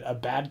go with it, a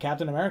bad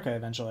Captain America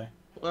eventually.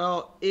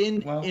 Well,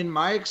 in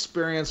my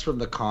experience from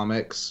the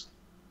comics,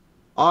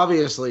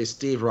 obviously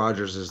Steve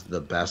Rogers is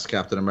the best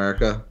Captain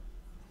America,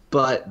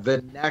 but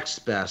the next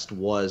best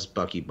was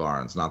Bucky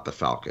Barnes, not the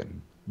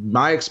Falcon.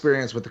 My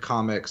experience with the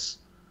comics,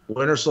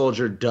 Winter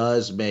Soldier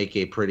does make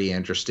a pretty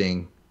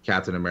interesting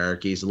Captain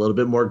America. He's a little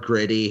bit more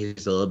gritty.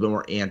 He's a little bit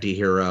more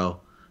anti-hero.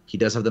 He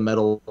does have the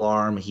metal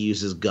arm. He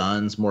uses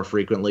guns more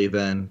frequently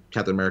than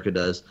Captain America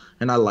does,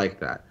 and I like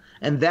that.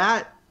 And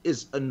that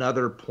is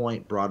another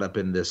point brought up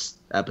in this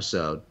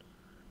episode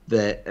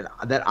that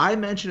I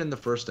mentioned in the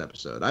first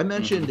episode. I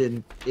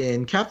mentioned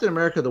in Captain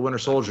America: The Winter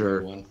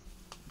Soldier,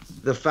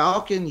 the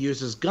Falcon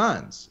uses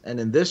guns, and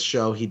in this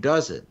show he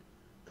doesn't.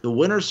 The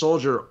Winter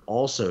Soldier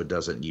also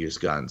doesn't use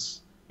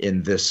guns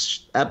in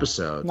this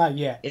episode. Not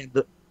yet.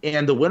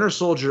 And the Winter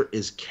Soldier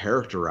is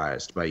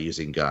characterized by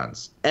using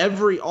guns.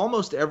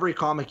 Almost every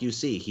comic you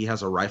see, he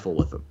has a rifle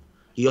with him.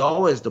 He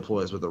always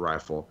deploys with a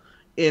rifle.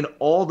 In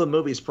all the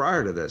movies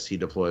prior to this, he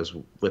deploys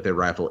with a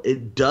rifle.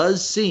 It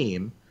does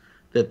seem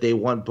that they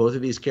want both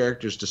of these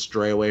characters to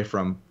stray away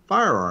from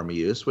firearm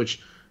use,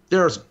 which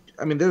there's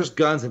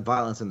guns and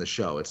violence in the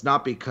show. It's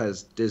not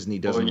because Disney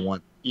doesn't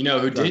want. You know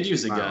who did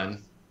use a violence.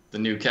 gun? The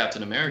new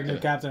Captain America. The new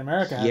Captain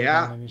America had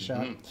Yeah. a gun and he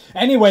shot.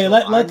 Anyway,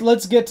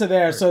 let's get to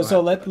there.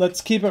 So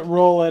let's keep it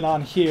rolling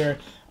on here.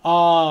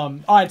 All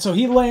right, so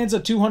he lands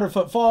a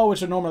 200-foot fall, which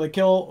would normally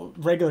kill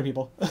regular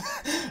people.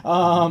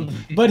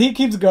 But he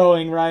keeps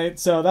going, right?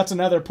 So that's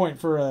another point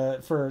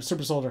for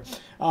Super Soldier.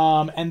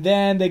 And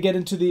then they get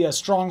into the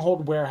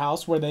Stronghold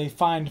warehouse where they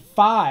find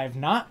 5,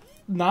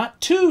 not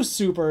 2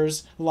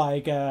 supers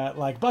like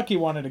Bucky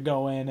wanted to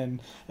go in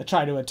and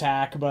try to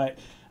attack, but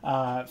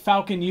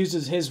Falcon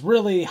uses his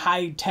really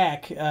high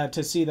tech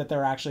to see that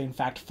there are actually, in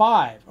fact,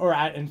 5, or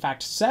in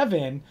fact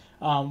 7,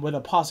 with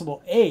a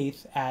possible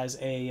 8th as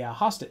a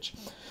hostage.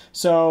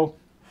 So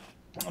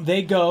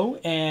they go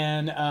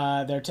and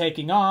they're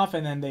taking off,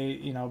 and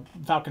then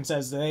Falcon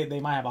says they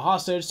might have a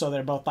hostage, so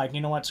they're both like,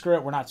 you know what, screw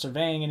it, we're not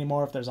surveying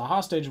anymore. If there's a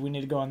hostage, we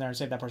need to go in there and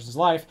save that person's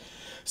life.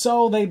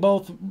 So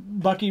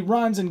Bucky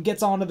runs and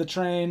gets onto the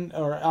train,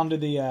 or onto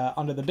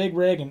the big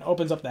rig, and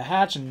opens up the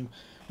hatch, and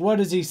what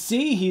does he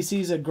see? He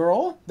sees a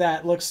girl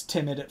that looks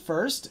timid at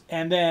first,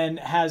 and then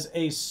has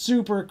a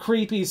super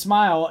creepy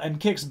smile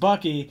and kicks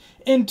Bucky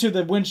into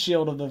the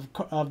windshield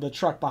of the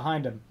truck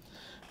behind him.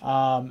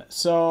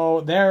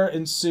 So there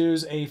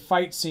ensues a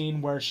fight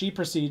scene where she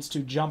proceeds to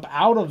jump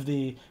out of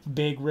the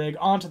big rig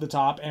onto the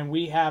top, and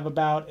we have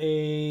about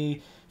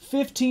a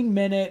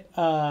 15-minute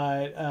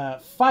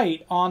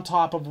fight on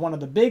top of one of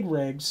the big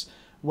rigs,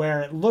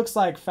 where it looks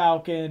like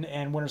Falcon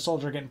and Winter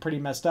Soldier are getting pretty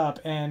messed up,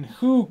 and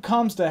who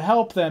comes to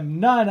help them?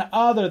 None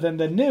other than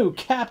the new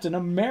Captain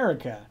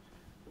America.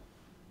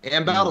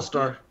 And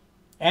Battlestar.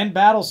 And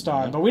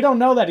Battlestar, but we don't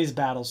know that he's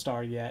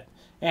Battlestar yet.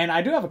 And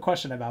I do have a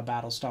question about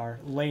Battlestar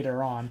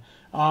later on.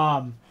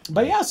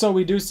 But yeah, so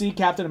we do see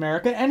Captain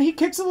America, and he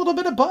kicks a little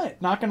bit of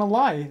butt, not gonna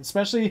lie.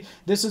 Especially,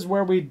 this is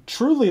where we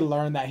truly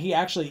learn that he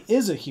actually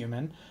is a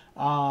human,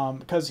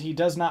 because he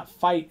does not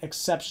fight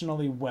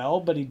exceptionally well,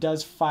 but he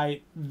does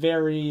fight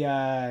very,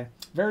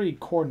 very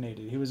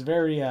coordinated. He was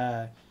very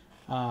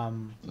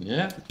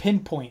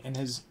pinpoint in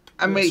his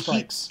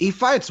strikes. He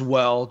fights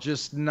well,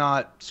 just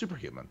not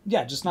superhuman.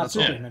 Yeah, just not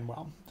superhuman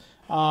well.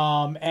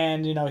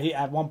 And he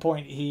at one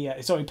point he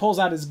pulls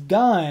out his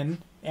gun,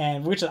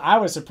 and which I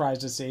was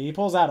surprised to see. He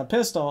pulls out a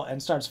pistol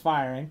and starts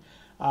firing,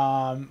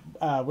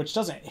 which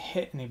doesn't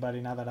hit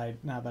anybody now that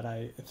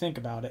I think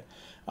about it.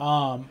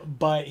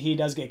 But he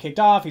does get kicked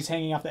off. He's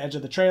hanging off the edge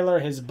of the trailer.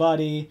 His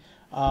buddy,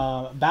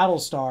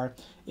 Battlestar,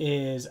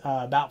 is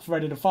about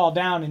ready to fall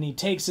down, and he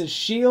takes his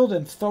shield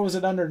and throws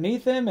it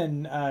underneath him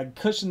and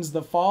cushions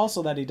the fall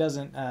so that he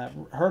doesn't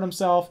hurt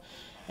himself.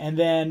 And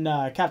then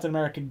Captain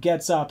America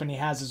gets up, and he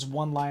has his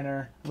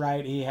one-liner,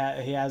 right? He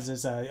has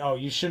his, oh,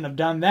 you shouldn't have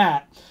done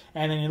that.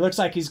 And then he looks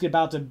like he's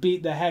about to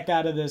beat the heck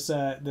out of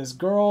this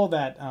girl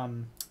that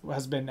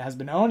has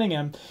been owning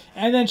him.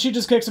 And then she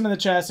just kicks him in the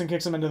chest and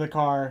kicks him into the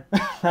car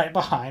right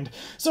behind.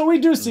 So we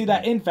do see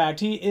that, in fact,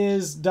 he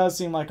does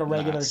seem like a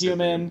regular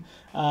human.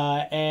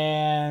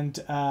 And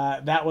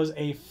that was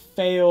a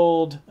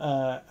failed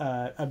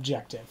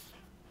objective.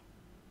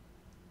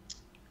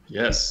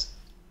 Yes.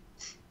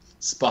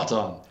 Spot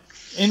on.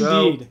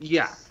 Indeed. So,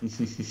 yeah.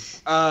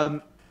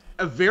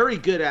 A very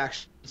good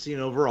action scene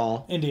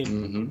overall. Indeed.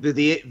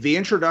 Mm-hmm. The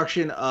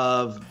introduction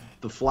of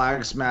the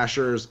Flag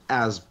Smashers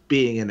as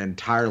being an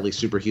entirely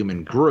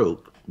superhuman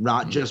group,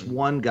 not just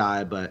one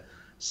guy, but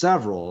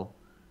several,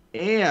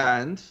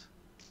 and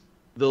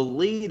the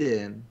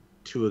lead-in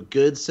to a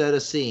good set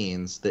of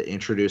scenes that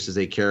introduces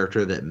a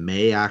character that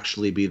may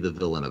actually be the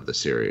villain of the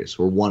series,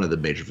 or one of the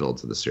major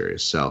villains of the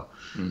series. So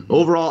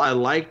overall, I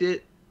liked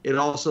it. It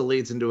also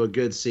leads into a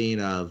good scene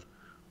of,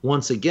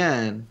 once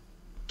again,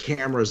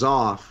 cameras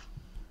off,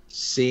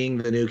 seeing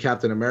the new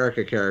Captain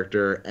America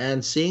character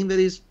and seeing that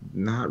he's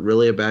not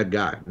really a bad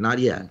guy. Not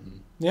yet.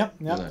 Yep.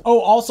 Oh,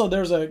 also,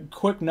 there's a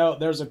quick note.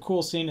 There's a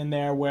cool scene in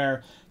there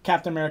where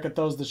Captain America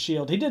throws the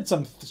shield. He did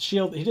some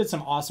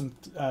awesome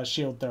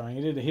shield throwing.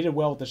 He did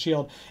well with the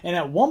shield. And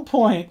at one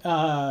point,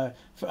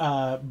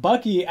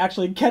 Bucky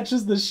actually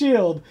catches the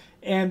shield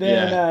and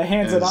then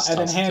hands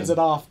it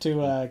off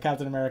to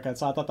Captain America.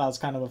 So I thought that was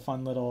kind of a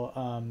fun little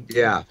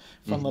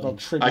little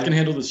tribute. I can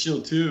handle the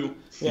shield too.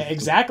 Yeah,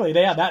 exactly.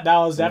 Yeah, that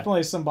was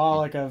definitely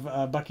symbolic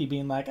of Bucky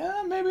being like,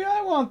 maybe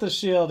I want the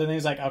shield, and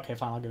he's like, okay,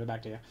 fine, I'll give it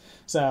back to you.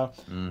 So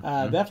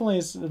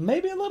definitely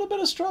maybe a little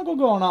bit of struggle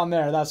going on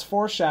there. That's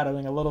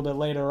foreshadowing a little bit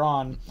later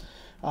on.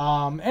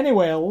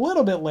 Anyway, a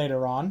little bit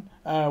later on,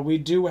 we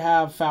do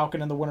have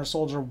Falcon and the Winter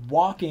Soldier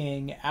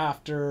walking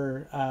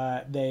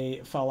after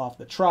they fell off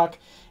the truck,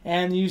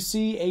 and you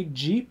see a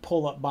Jeep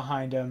pull up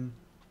behind him,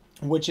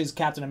 which is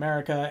Captain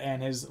America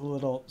and his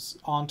little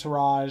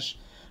entourage.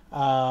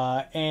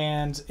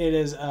 And it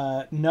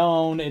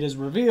is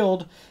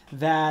revealed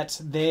that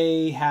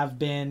they have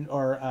been,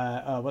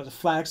 what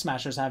Flag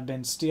Smashers have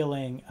been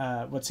stealing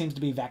what seems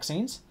to be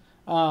vaccines.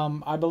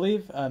 I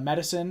believe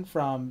medicine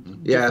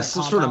from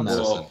some sort of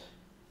medicine.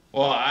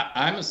 Well,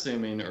 I'm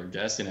assuming or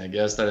guessing, I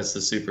guess, that it's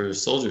the super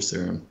soldier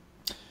serum.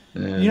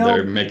 And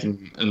they're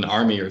making an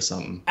army or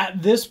something.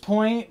 At this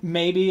point,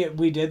 maybe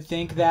we did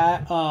think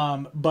that,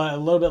 but a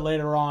little bit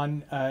later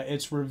on,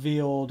 it's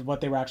revealed what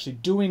they were actually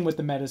doing with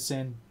the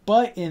medicine.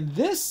 But in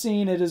this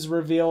scene, it is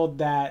revealed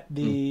that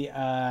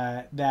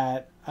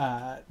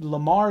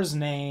Lamar's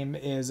name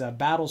is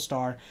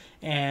Battlestar,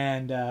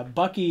 and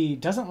Bucky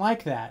doesn't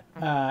like that,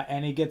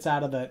 and he gets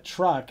out of the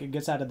truck,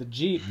 gets out of the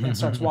Jeep, and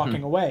starts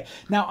walking away.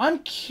 Now, I'm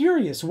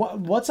curious,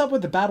 what's up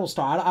with the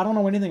Battlestar? I don't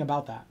know anything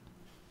about that.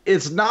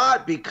 It's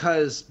not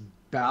because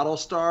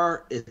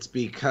Battlestar, it's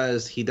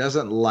because he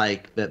doesn't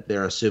like that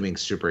they're assuming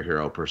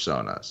superhero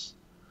personas.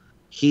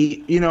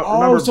 He, Oh,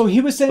 remember so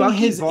he was saying Bucky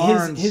his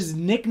Barnes- his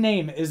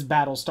nickname is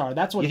Battlestar.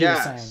 That's what he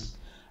was saying.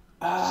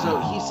 So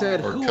he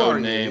said, Or "Who code are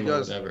you?" name He or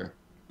goes, whatever.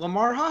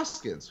 "Lamar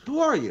Hoskins." "Who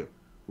are you?"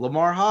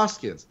 "Lamar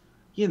Hoskins."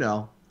 I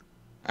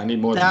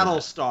need more than that.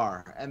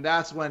 Battlestar. And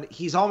that's when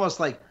he's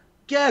almost like,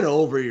 "Get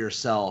over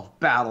yourself,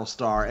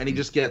 Battlestar," and he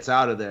just gets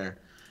out of there.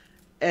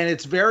 And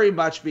it's very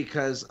much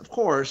because, of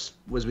course,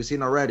 as we've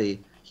seen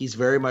already, he's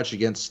very much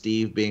against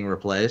Steve being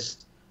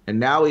replaced. And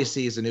now he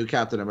sees a new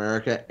Captain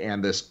America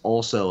and this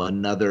also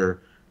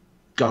another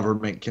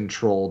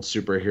government-controlled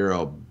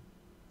superhero,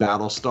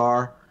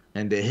 Battlestar.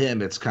 And to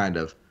him, it's kind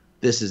of,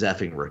 this is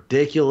effing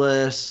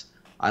ridiculous.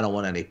 I don't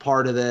want any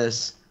part of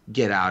this.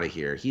 Get out of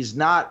here. He's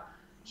not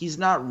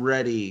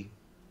ready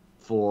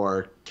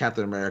for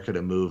Captain America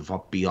to move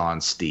up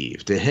beyond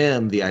Steve. To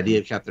him, the idea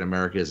of Captain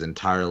America is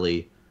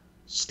entirely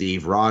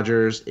Steve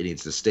Rogers. It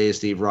needs to stay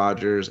Steve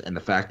Rogers. And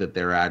the fact that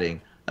they're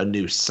adding a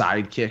new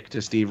sidekick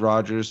to Steve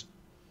Rogers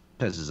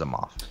pisses him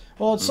off.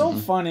 Well, it's so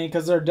funny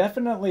because they're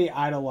definitely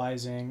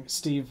idolizing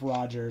Steve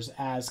Rogers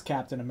as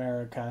Captain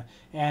America.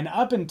 And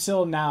up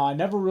until now, I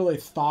never really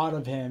thought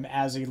of him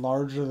as a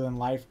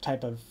larger-than-life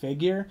type of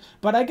figure.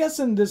 But I guess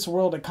in this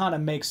world, it kind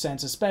of makes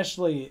sense,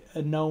 especially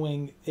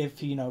knowing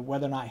if,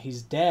 whether or not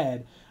he's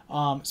dead.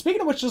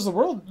 Speaking of which, the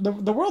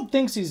world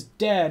thinks he's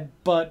dead,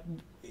 but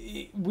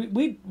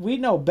we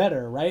know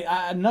better,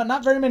 right?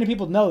 Not very many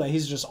people know that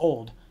he's just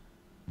old.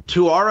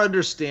 To our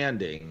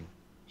understanding,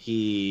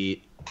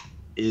 he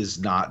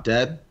is not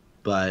dead,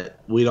 but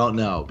we don't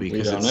know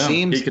because We don't it know.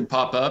 seems He could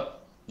pop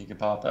up.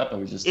 But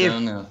we just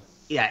don't know.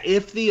 Yeah,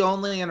 if the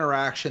only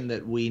interaction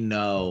that we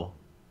know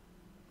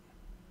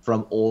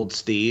from old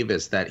Steve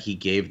is that he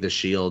gave the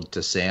shield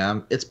to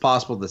Sam, it's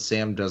possible that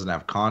Sam doesn't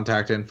have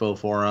contact info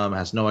for him,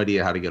 has no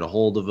idea how to get a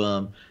hold of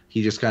him.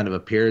 He just kind of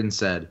appeared and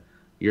said,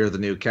 "You're the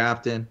new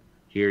captain.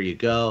 Here you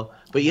go."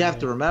 But you have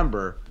to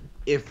remember,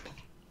 if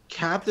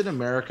Captain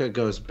America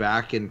goes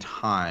back in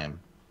time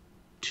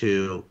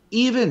to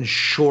even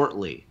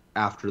shortly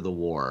after the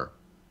war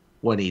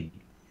when he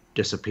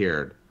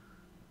disappeared,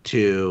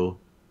 to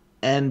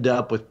end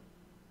up with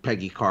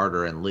Peggy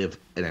Carter and live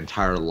an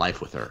entire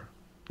life with her,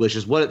 which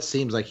is what it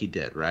seems like he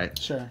did, right?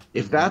 Sure.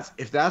 If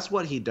that's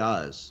what he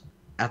does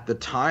at the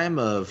time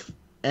of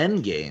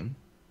Endgame,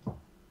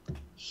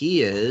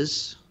 he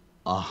is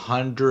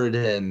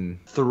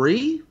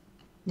 103,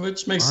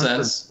 Which makes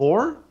sense.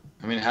 104.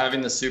 I mean, having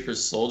the super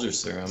soldier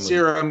serum.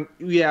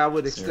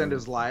 Would extend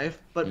his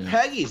life, but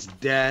Peggy's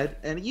dead,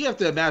 and you have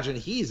to imagine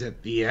he's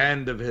at the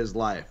end of his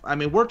life. I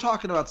mean, we're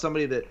talking about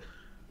somebody that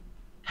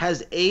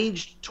has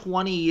aged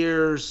 20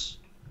 years,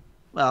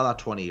 well, not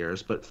 20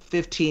 years, but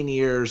 15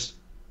 years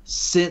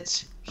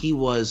since he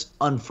was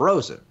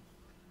unfrozen.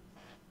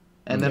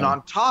 And then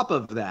on top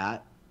of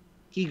that,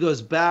 he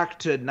goes back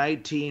to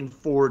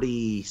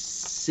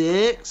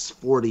 1946,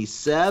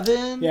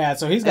 47. Yeah,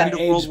 so he's got end of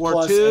age World War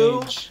plus II.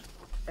 age.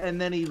 And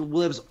then he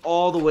lives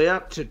all the way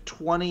up to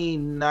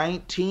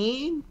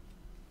 2019,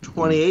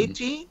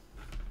 2018.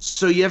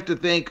 So you have to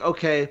think,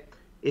 okay,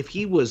 if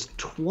he was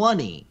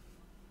 20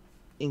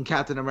 in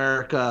Captain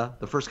America,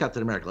 the first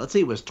Captain America, let's say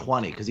he was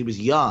 20 because he was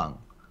young,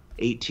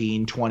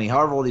 18, 20,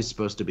 however old he's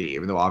supposed to be,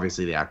 even though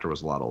obviously the actor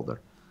was a lot older.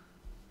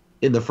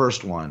 In the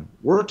first one,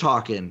 we're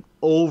talking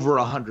over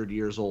 100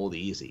 years old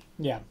easy.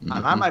 Yeah. And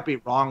I might be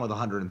wrong with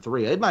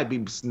 103. It might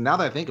be, now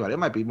that I think about it, it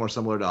might be more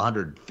similar to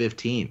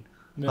 115.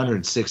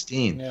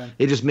 116. Yeah.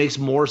 It just makes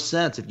more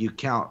sense if you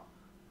count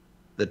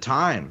the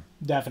time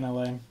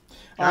Definitely.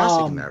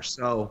 passing there.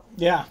 So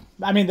yeah,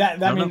 I mean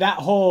that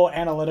whole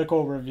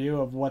analytical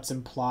review of what's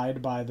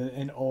implied by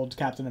an old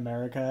Captain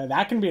America,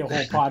 that can be a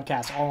whole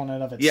podcast all in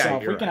and of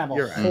itself. We can have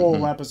a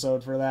whole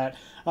episode for that.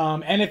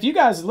 And if you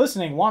guys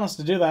listening want us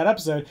to do that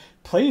episode,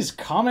 please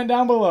comment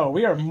down below.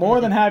 We are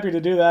more than happy to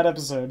do that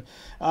episode.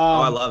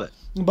 I love it.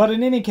 But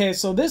in any case,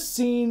 so this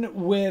scene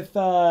with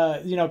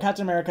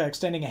Captain America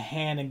extending a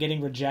hand and getting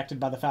rejected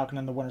by the Falcon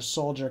and the Winter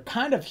Soldier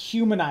kind of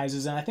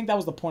humanizes, and I think that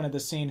was the point of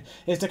this scene,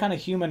 is to kind of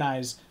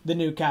humanize the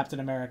new Captain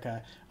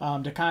America,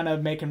 to kind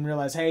of make him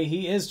realize, hey,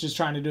 he is just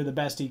trying to do the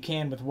best he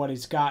can with what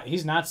he's got.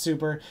 He's not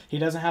super. He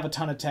doesn't have a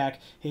ton of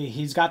tech.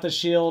 He's got the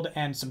shield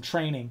and some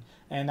training,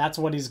 and that's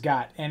what he's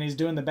got. And he's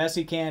doing the best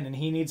he can, and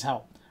he needs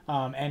help.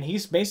 And he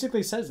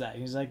basically says that.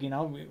 He's like,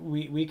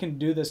 we can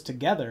do this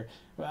together.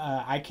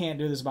 I can't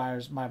do this by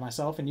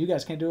myself, and you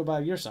guys can't do it by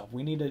yourself.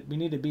 We need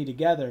to be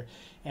together.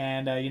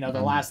 And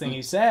the last thing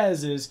he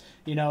says is,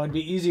 it'd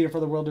be easier for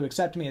the world to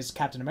accept me as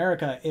Captain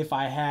America if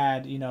I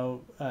had,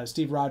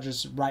 Steve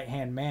Rogers' right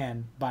hand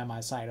man by my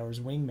side, or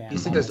his wingman. He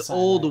said his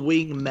old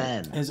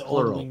wingmen. His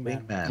old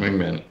wingman.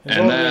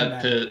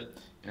 Wingman.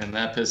 And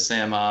that pissed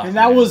Sam off. And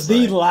that was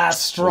the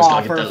last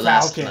straw for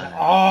Falcon.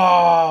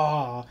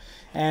 Oh.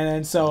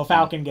 And so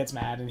Falcon gets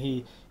mad, and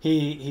he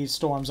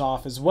storms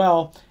off as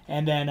well.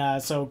 And then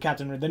so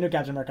the new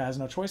Captain America has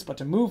no choice but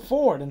to move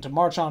forward and to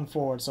march on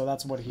forward. So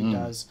that's what he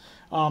does.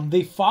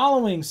 The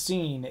following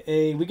scene,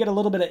 we get a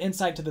little bit of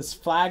insight to this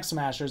Flag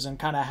Smashers and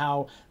kind of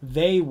how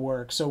they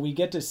work. So we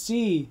get to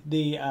see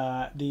the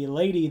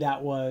lady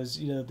that was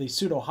the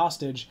pseudo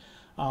hostage.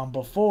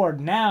 before.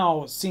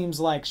 Now seems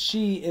like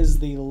she is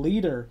the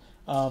leader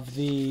of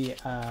the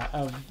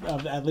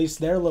of at least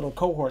their little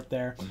cohort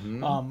there.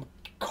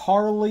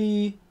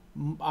 Carly,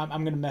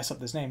 I'm gonna mess up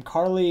this name.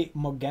 Carly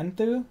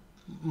Mogenthu.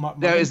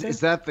 Now, is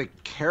that the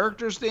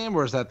character's name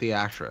or is that the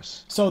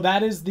actress? So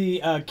that is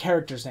the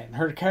character's name.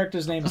 Her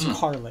character's name is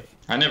Carly.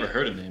 I never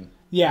heard a name.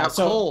 Yeah. Now,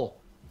 So Cole,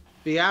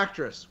 the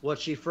actress,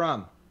 what's she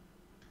from?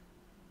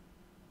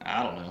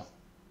 I don't know.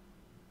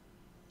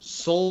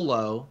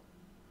 Solo,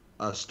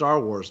 a Star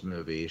Wars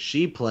movie.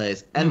 She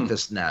plays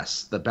Enfys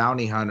Nest, the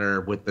bounty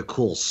hunter with the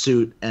cool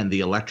suit and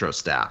the electro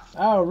staff.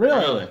 oh really?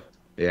 Really?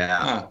 Yeah.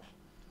 Huh.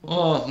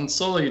 Well, in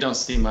Solo, you don't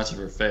see much of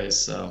her face,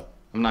 so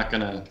I'm not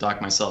going to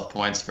dock myself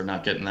points for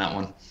not getting that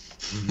one.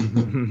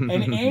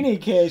 In any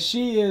case,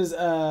 she is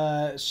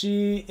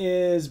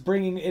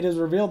bringing. It is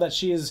revealed that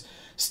she is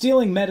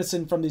stealing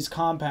medicine from these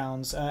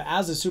compounds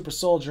as a super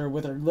soldier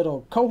with her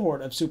little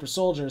cohort of super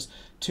soldiers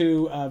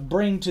to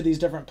bring to these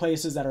different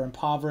places that are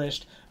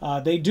impoverished.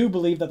 They do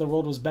believe that the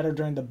world was better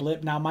during the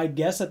blip. Now, my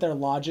guess at their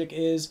logic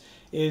is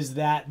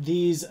that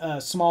these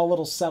small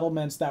little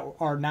settlements that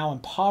are now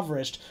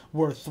impoverished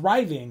were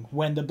thriving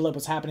when the blip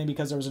was happening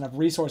because there was enough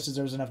resources,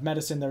 there was enough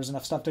medicine, there was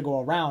enough stuff to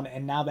go around,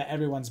 and now that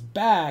everyone's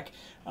back,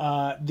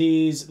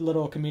 these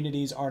little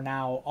communities are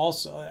now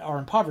also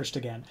impoverished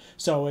again.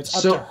 So it's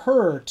up to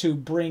her to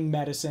bring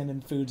medicine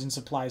and foods and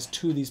supplies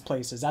to these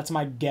places. That's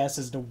my guess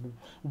as to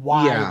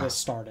why this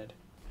started.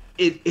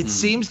 It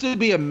seems to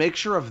be a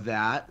mixture of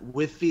that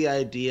with the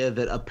idea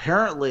that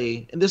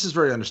apparently, and this is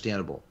very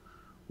understandable,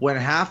 when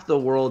half the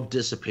world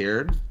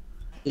disappeared,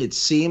 it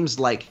seems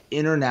like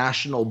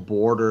international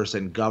borders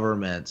and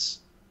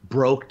governments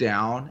broke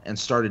down and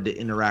started to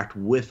interact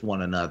with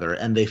one another,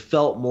 and they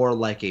felt more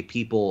like a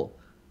people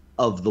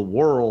of the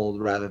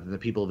world rather than the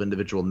people of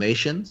individual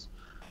nations.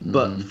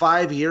 But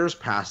 5 years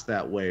passed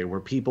that way, where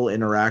people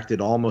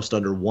interacted almost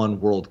under one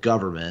world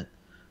government,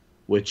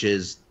 which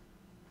is,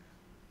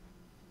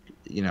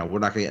 we're not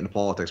going to get into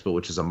politics, but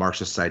which is a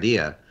Marxist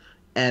idea.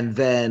 And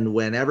then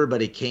when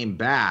everybody came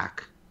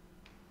back,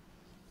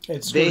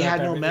 they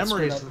had no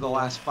memories for the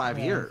last 5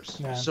 years.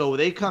 Yeah. So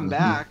they come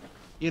back,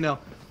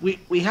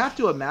 we have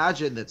to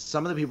imagine that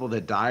some of the people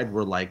that died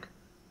were like,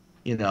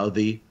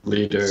 the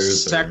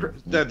leaders,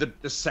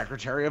 the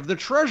secretary of the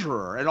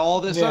treasurer and all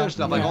this other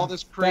stuff, like all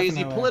this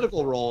crazy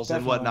political roles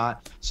and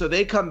whatnot. So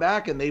they come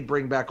back and they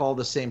bring back all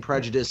the same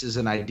prejudices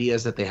and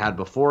ideas that they had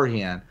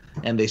beforehand,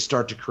 and they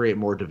start to create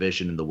more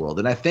division in the world.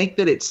 And I think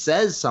that it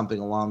says something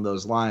along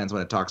those lines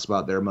when it talks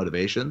about their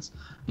motivations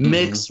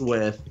mixed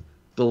with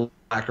the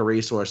lack of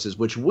resources,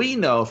 which we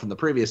know from the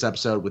previous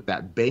episode with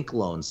that bank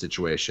loan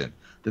situation,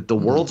 that the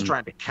world's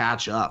trying to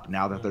catch up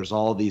now that there's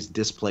all these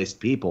displaced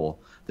people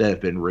that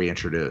have been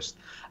reintroduced.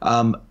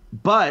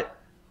 But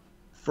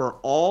for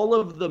all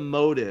of the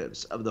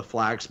motives of the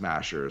Flag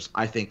Smashers,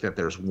 I think that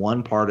there's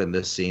one part in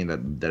this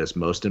scene that is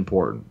most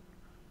important,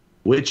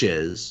 which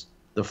is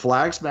the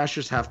Flag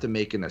Smashers have to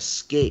make an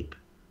escape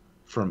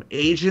from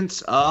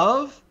agents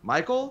of,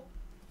 Michael?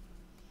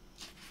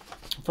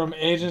 From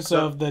agents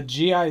of the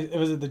GI,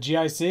 was it the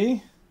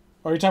GIC?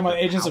 Or are you talking about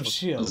agents of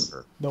S.H.I.E.L.D.?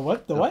 The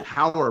what? The what?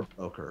 Power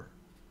broker.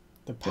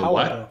 The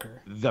power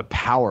broker. The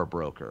power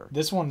broker.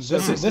 This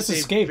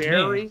escaped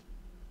me.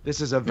 This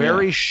is a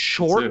very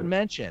short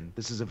mention.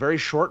 This is a very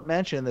short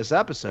mention in this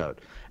episode.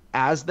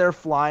 As they're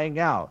flying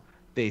out,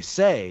 they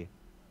say,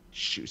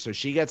 so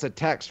she gets a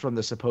text from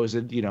the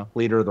supposed,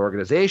 leader of the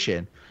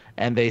organization,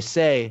 and they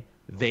say,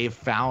 "They've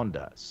found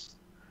us."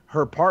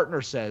 Her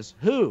partner says,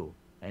 "Who?"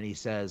 And he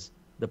says,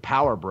 "The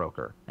power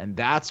broker." And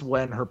that's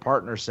when her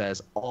partner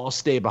says, "I'll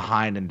stay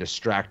behind and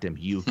distract him.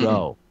 You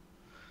go."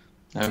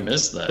 I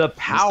missed that. The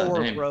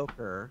power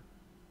broker.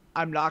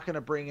 I'm not going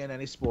to bring in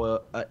any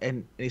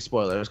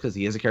spoilers because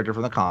he is a character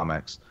from the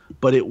comics,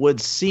 but it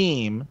would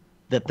seem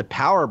that the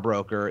power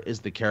broker is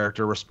the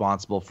character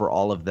responsible for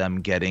all of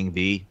them getting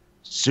the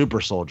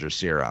super soldier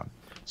serum.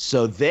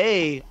 So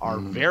they are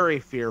very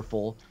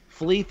fearful,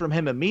 flee from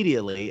him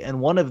immediately, and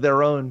one of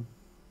their own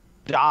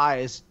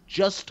dies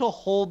just to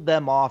hold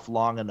them off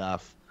long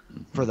enough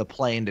for the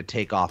plane to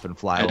take off and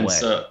fly away.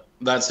 So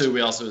that's who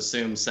we also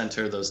assume sent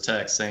her those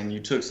texts saying, "You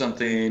took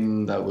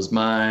something that was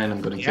mine.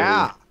 I'm going to kill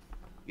you."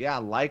 Yeah,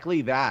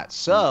 likely that.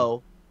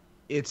 So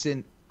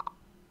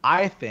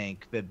I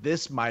think that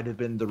this might have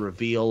been the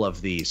reveal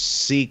of the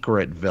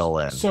secret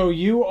villain. So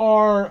you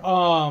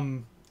are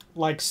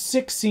like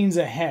 6 scenes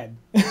ahead.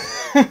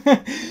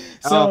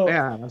 Oh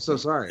man, I'm so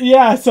sorry.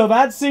 Yeah, so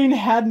that scene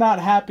had not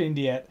happened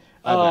yet.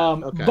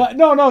 Okay. But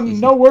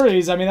no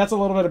worries. I mean, that's a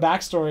little bit of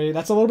backstory.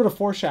 That's a little bit of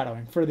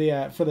foreshadowing for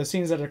the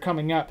scenes that are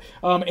coming up.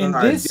 In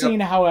this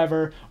scene,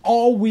 however,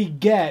 all we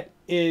get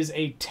is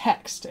a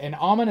text, an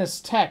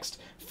ominous text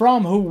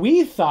from who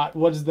we thought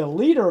was the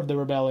leader of the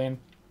rebellion.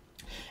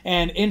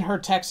 And in her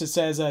text it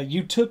says,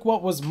 "You took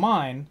what was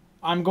mine.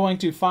 I'm going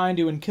to find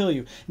you and kill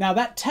you." Now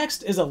that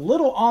text is a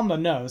little on the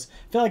nose.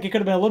 I feel like it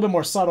could have been a little bit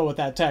more subtle with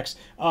that text.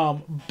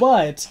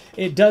 But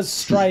it does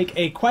strike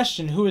a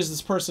question, who is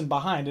this person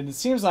behind? And it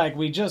seems like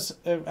we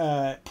just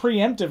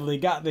preemptively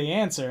got the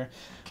answer.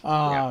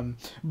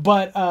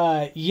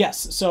 But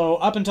yes, so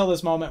up until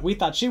this moment, we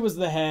thought she was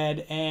the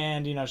head,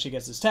 and she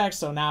gets this text.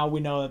 So now we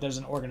know that there's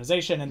an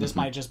organization, and this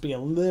might just be a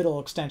little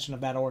extension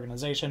of that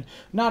organization.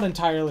 Not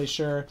entirely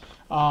sure.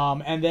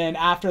 And then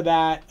after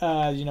that,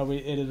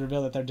 it is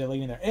revealed that they're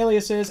deleting their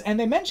aliases, and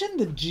they mentioned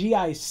the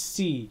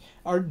GIC.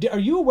 Are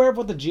you aware of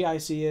what the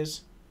GIC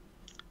is?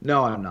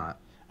 No, I'm not.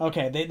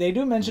 Okay, they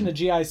do mention the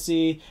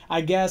GIC.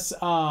 I guess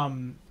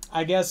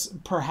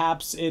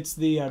perhaps it's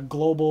the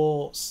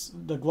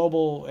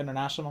global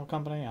international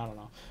company. I don't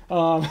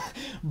know.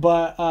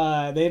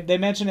 But they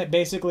mention it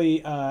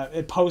basically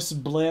it posts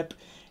Blip,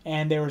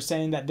 and they were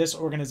saying that this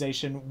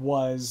organization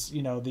was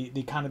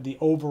the kind of the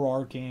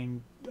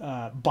overarching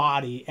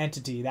body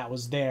entity that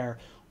was there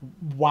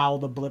while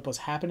the Blip was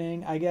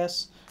happening, I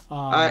guess.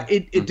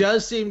 It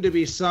does seem to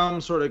be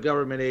some sort of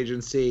government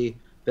agency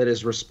that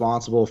is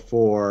responsible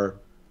for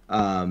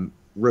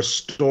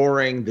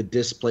restoring the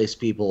displaced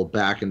people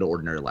back into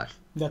ordinary life.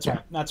 That's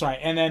right. That's right.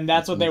 And then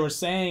that's what they were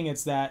saying.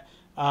 It's that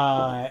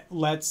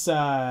let's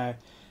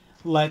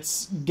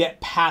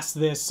get past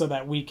this so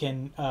that we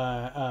can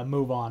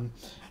move on.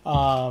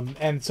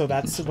 And so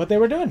that's what they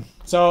were doing.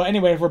 So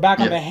anyway, we're back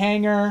on the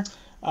hangar.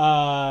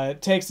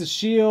 Takes the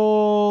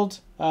shield.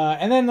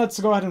 And then let's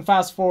go ahead and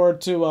fast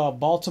forward to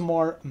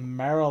Baltimore,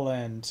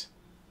 Maryland.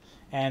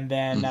 And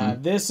then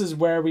this is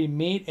where we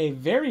meet a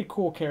very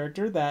cool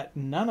character that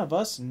none of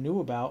us knew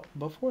about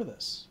before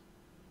this.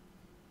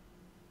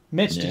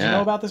 Mitch, did you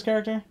know about this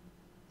character?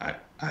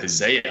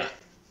 Isaiah.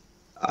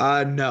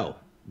 No.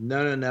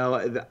 I'm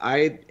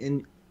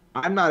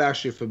not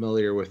actually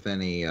familiar with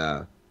any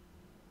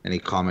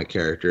comic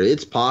character.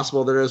 It's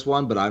possible there is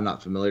one, but I'm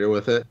not familiar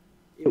with it.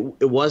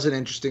 It was an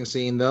interesting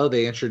scene, though.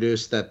 They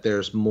introduced that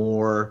there's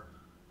more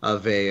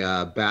of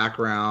a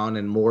background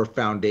and more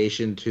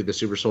foundation to the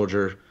super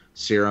soldier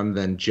serum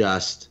than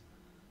just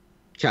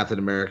Captain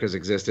America's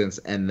existence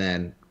and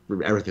then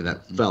everything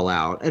that fell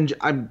out. And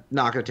I'm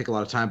not going to take a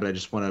lot of time, but I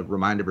just want to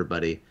remind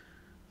everybody,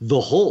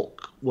 the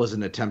Hulk was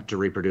an attempt to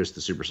reproduce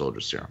the super soldier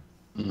serum.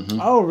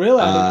 Oh,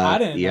 really? I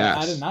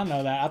did not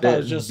know that. I thought it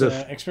was just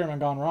an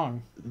experiment gone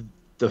wrong.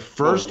 The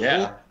first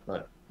the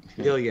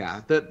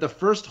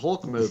first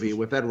Hulk movie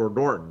with Edward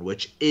Norton,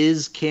 which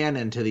is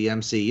canon to the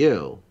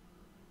MCU,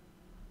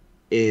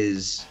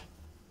 is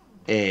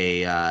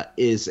a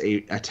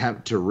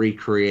attempt to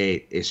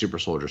recreate a super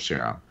soldier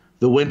serum.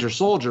 The Winter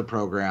Soldier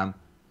program,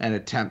 an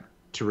attempt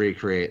to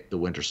recreate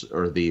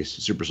the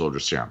super soldier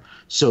serum.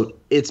 So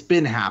it's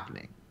been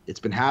happening.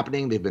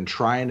 They've been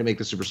trying to make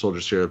the super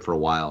soldier serum for a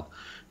while.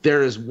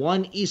 There is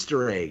one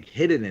Easter egg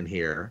hidden in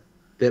here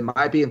that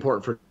might be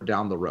important for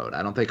down the road.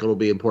 I don't think it'll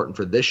be important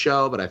for this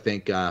show, but I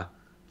think that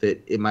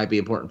it might be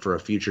important for a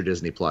future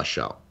Disney Plus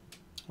show.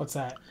 What's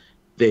that?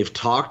 They've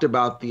talked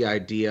about the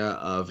idea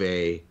of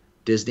a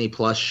Disney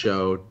Plus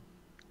show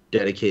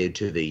dedicated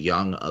to the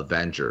young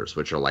Avengers,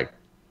 which are like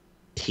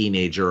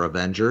teenager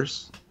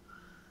Avengers.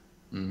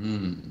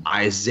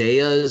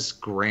 Isaiah's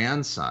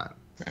grandson,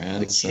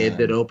 the kid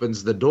that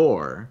opens the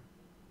door,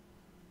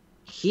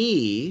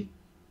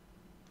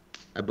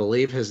 I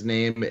believe his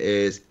name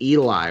is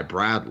Eli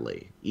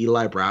Bradley.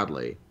 Eli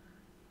Bradley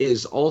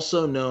is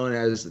also known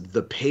as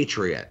the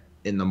Patriot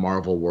in the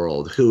Marvel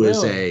world, who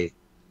is a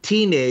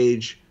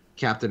teenage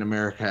Captain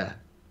America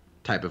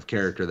type of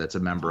character that's a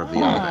member of the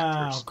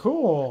Avengers.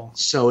 Cool.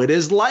 So it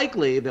is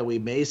likely that we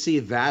may see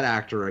that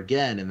actor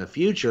again in the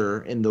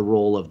future in the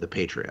role of the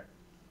Patriot.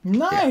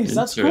 Nice,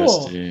 that's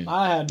cool.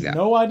 I had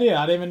no idea.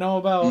 I didn't even know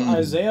about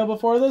Isaiah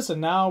before this,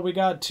 and now we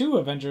got two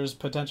Avengers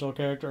potential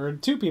character, or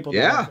two people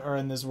that are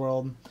in this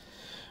world.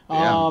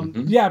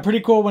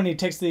 Pretty cool when he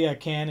takes the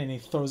can and he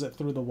throws it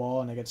through the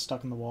wall and it gets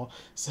stuck in the wall.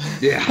 So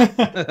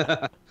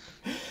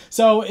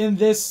So in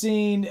this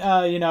scene,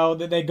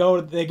 they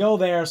go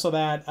there so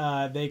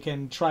that they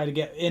can try to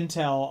get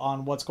intel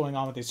on what's going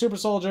on with these super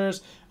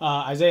soldiers.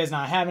 Isaiah's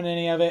not having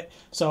any of it,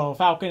 so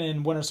Falcon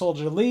and Winter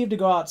Soldier leave to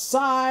go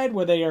outside,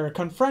 where they are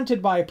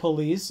confronted by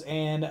police,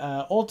 and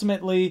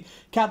ultimately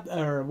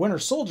Winter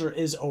Soldier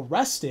is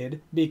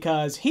arrested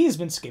because he's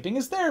been skipping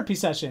his therapy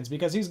sessions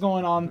because he's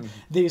going on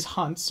these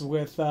hunts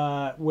with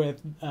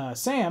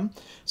Sam.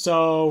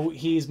 So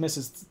he's missed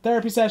his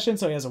therapy session,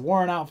 so he has a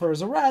warrant out for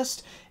his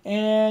arrest,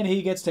 and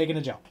he gets taken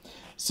to jail.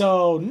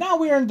 So now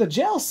we are in the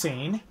jail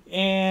scene,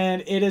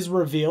 and it is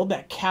revealed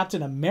that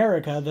Captain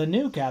America, the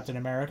new Captain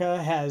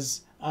America,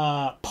 has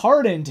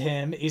pardoned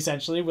him,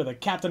 essentially, with a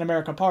Captain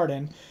America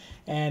pardon,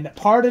 and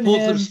pardoned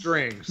him...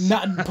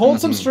 Pulled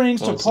some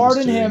strings to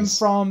pardon him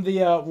from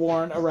the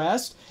warrant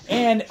arrest,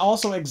 and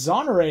also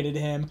exonerated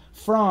him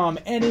from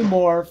any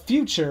more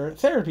future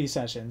therapy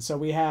sessions. So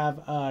we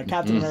have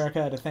Captain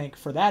America to thank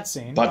for that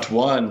scene. But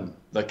one,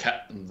 the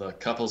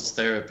couples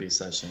therapy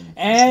session.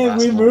 And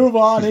we move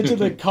on into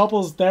the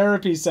couples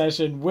therapy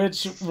session,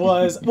 which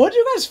was... What do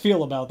you guys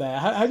feel about that?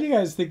 How do you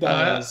guys think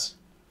that was?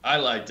 I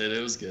liked it.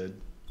 It was good.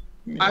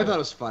 I thought it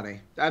was funny.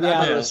 I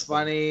thought it was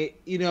funny.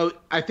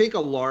 I think a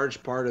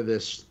large part of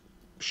this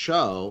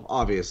show,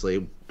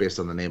 obviously, based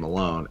on the name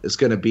alone, is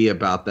going to be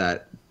about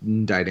that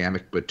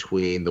dynamic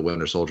between the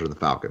Winter Soldier and the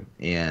Falcon.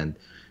 And,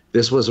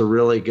 this was a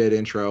really good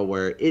intro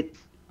where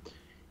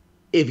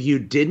if you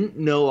didn't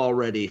know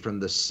already from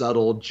the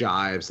subtle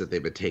jibes that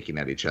they've been taking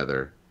at each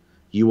other,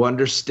 you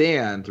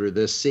understand through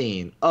this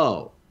scene,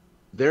 oh,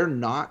 they're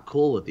not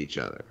cool with each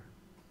other.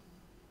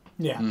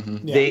 Yeah.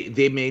 Mm-hmm. Yeah.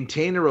 They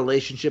maintain a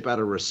relationship out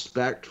of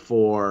respect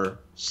for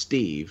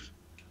Steve,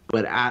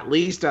 but at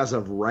least as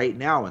of right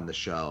now in the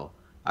show,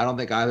 I don't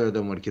think either of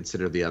them would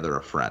consider the other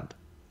a friend.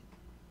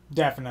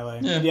 Definitely.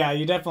 Yeah. Yeah,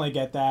 you definitely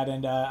get that.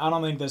 And I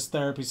don't think this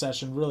therapy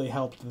session really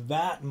helped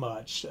that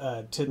much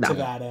to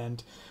that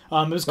end.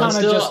 It was But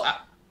kind of still, just...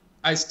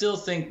 I still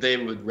think they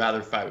would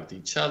rather fight with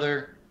each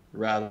other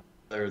rather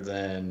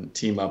than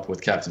team up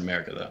with Captain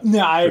America, though. No,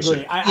 I agree.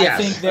 sure. I Yes,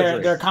 think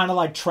agreed. they're kind of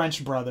like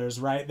trench brothers,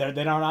 right?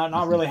 They're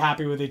not really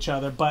happy with each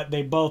other, but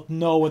they both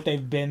know what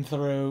they've been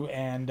through,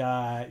 and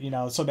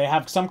so they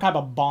have some kind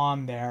of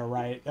bond there,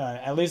 right?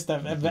 At least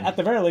at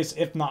the very least,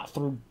 if not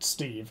through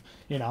Steve,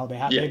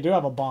 they do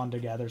have a bond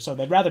together. So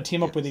they'd rather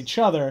team up with each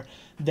other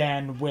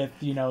than with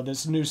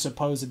this new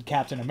supposed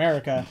Captain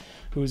America,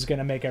 who's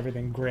gonna make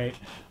everything great.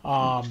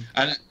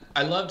 And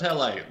I loved how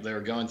they were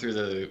going through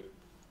the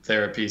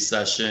therapy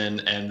session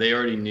and they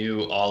already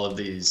knew all of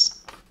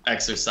these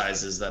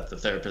exercises that the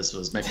therapist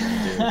was making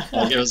them do.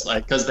 It was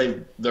because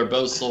they're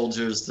both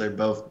soldiers, they've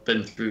both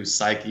been through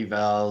psych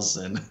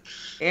evals and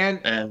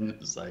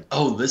it's like,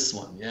 oh, this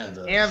one, yeah.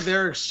 And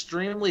they're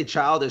extremely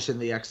childish in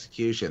the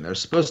execution. They're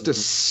supposed to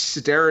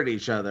stare at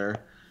each other,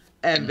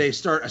 and they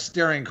start a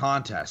staring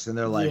contest, and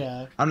they're like,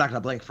 I'm not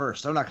gonna blink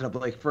first. I'm not gonna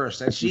blink first.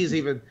 And she's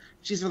even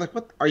like,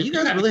 what? Are you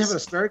guys really having a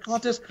staring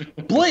contest?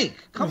 Blink!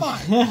 Come on.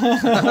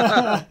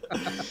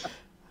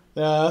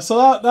 Yeah,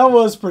 so that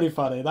was pretty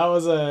funny. That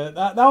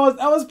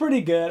was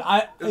pretty good.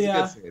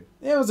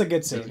 It was a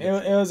good scene.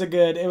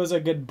 It was a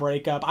good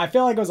breakup. I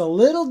feel like it was a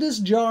little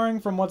disjarring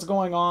from what's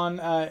going on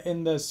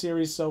in the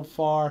series so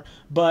far,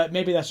 but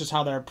maybe that's just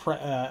how they're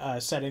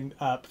setting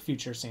up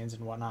future scenes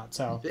and whatnot.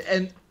 So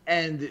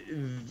and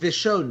the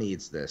show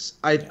needs this.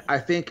 I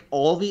think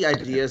all the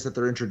ideas that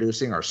they're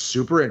introducing are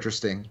super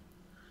interesting.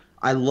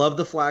 I love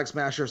the Flag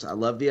Smashers. I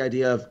love the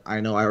idea of, I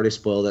know I already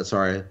spoiled it,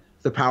 sorry,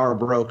 the Power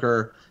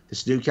Broker,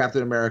 this new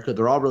Captain America.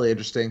 They're all really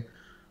interesting.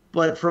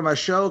 But from a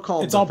show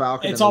called The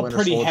Falcon and the Winter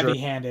Soldier... It's all pretty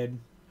heavy-handed.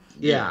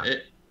 Yeah.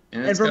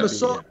 And from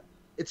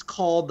it's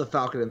called The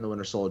Falcon and the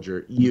Winter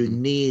Soldier. You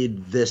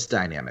need this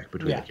dynamic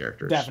between the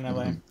characters.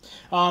 Definitely.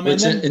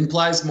 Which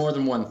implies more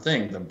than one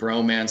thing. The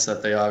bromance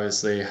that they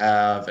obviously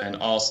have, and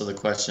also the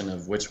question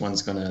of which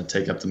one's going to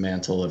take up the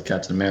mantle of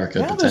Captain America,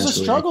 potentially. There's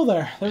a struggle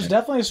there. There's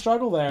definitely a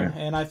struggle there.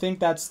 Yeah. And I think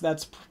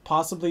that's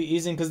possibly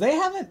easing, because they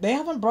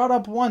haven't brought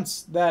up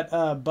once that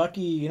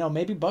Bucky,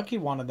 maybe Bucky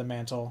wanted the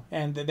mantle.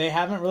 And they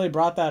haven't really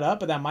brought that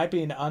up, but that might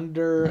be an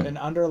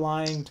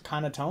underlying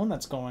kind of tone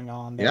that's going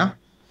on there. Yeah.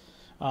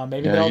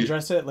 Maybe they'll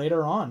address it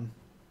later on.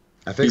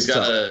 I think he's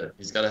got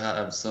to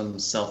have some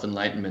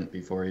self-enlightenment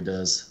before he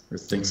does or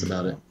thinks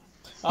about it.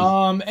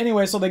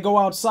 Anyway, so they go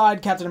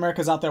outside. Captain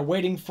America's out there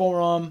waiting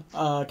for them.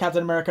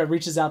 Captain America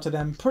reaches out to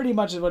them pretty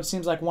much what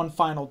seems like one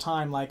final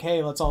time, like,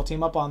 hey, let's all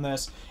team up on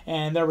this.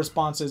 And their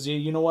response is,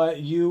 you know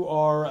what? You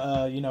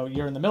are,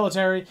 you're in the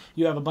military.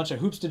 You have a bunch of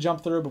hoops to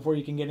jump through before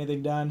you can get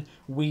anything done.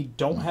 We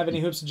don't have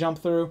any hoops to jump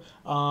through.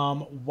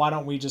 Why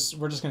don't we're just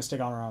going to stick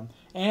on our own.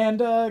 And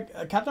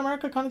Captain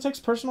America kind of takes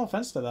personal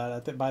offense to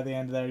that by the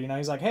end there.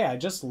 He's like, hey, I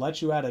just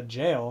let you out of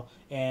jail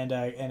and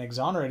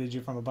exonerated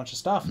you from a bunch of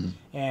stuff.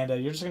 And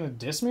you're just going to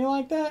diss me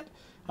like that?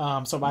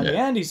 So by the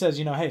end, he says,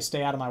 hey,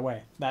 stay out of my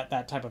way.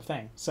 That type of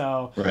thing.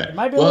 So it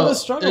might be a little bit of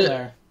struggle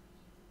there.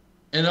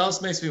 And it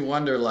also makes me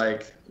wonder,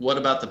 what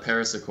about the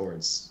Paris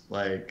Accords?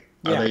 Are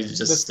they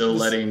just still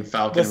letting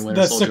Falcon and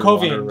Winter Soldier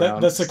wander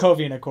around? The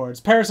Sokovian Accords.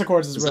 Paris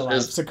Accords is real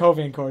life.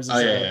 Sokovian Accords is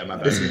my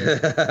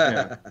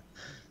bad.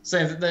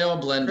 Same, they all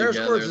blend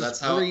together. That's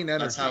how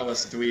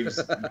us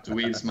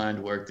dweebs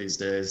mind work these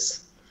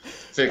days.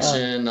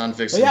 Fiction,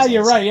 nonfiction. Yeah,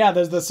 you're right. Yeah,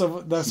 there's the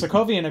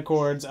Sokovian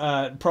Accords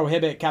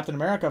prohibit Captain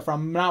America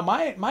from. Now,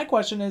 my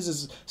question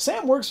is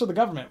Sam works for the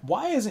government.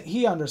 Why isn't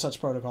he under such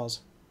protocols?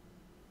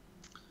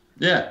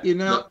 Yeah,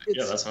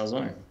 that's what I was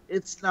wondering.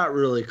 It's not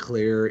really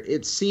clear.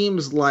 It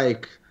seems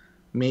like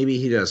maybe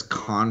he does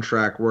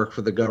contract work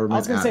for the government. I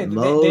was going to say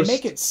they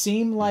make it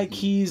seem like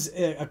he's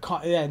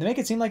they make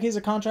it seem like he's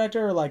a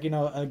contractor or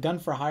a gun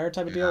for hire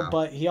type of deal.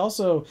 But he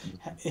also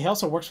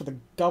works for the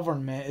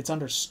government. It's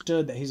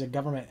understood that he's a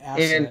government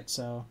asset.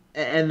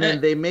 And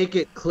then they make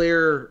it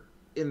clear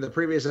in the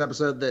previous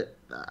episode that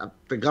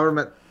the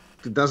government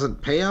doesn't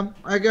pay him,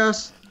 I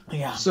guess.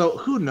 Yeah. So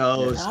who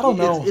knows? I don't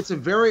know. It's a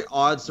very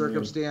odd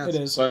circumstance.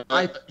 It is.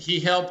 But he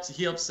helped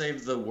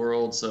save the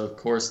world, so of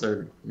course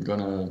they're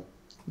gonna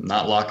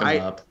not lock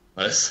him up.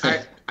 I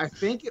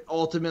think it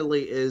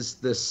ultimately is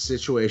the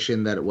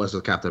situation that it was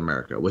with Captain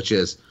America, which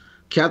is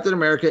Captain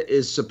America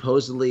is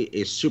supposedly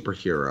a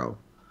superhero.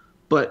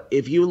 But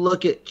if you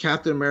look at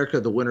Captain America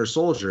the Winter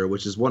Soldier,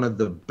 which is one of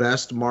the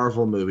best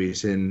Marvel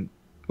movies in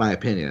my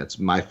opinion, it's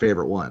my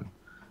favorite one.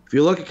 If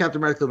you look at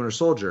Captain America the Winter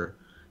Soldier,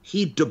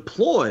 he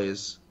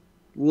deploys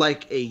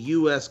like a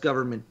U.S.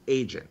 government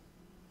agent.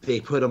 they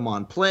put him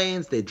on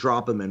planes, they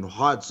drop him in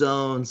hot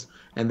zones,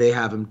 and they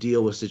have him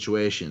deal with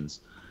situations.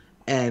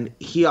 And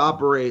he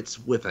operates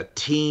with a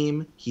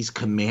team. He's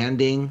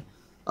commanding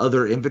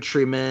other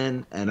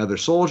infantrymen and other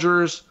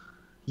soldiers.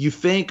 You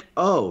think,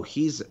 oh,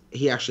 he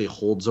actually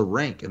holds a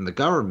rank in the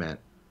government.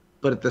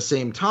 But at the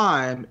same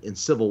time, in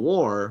Civil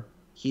War,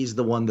 he's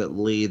the one that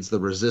leads the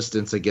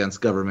resistance against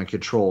government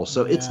control.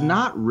 So it's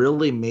not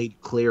really made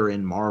clear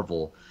in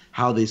Marvel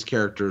how these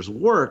characters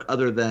work,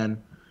 other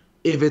than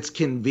if it's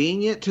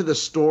convenient to the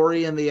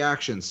story and the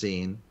action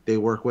scene, they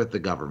work with the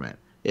government.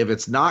 If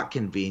it's not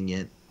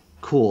convenient,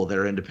 cool,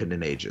 they're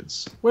independent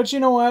agents. Which, you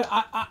know what,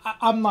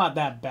 I'm not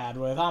that bad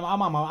with.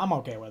 I'm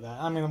okay with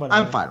that. I mean,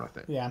 whatever. I'm fine with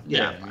it. Yeah.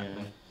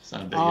 It's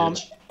not a big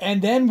itch.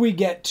 And then we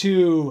get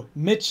to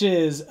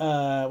Mitch's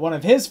one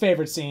of his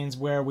favorite scenes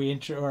where we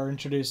are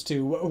introduced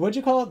to what'd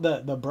you call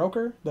it, the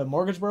broker, the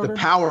mortgage broker, the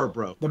power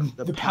broker,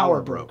 the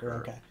power broker.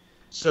 Okay.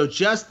 So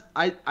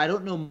I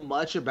don't know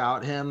much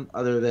about him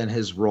other than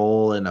his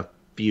role in a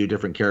few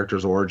different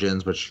characters'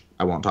 origins, which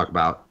I won't talk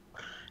about.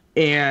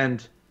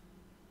 And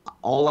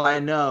all I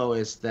know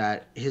is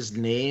that his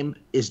name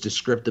is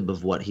descriptive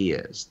of what he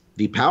is.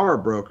 The power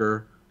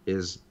broker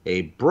is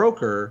a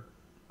broker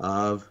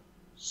of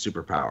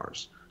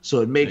superpowers.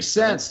 So it makes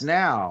sense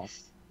now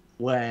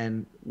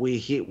when we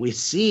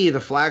see the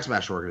Flag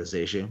Smash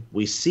organization,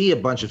 we see a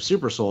bunch of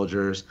super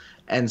soldiers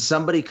and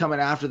somebody coming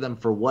after them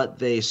for what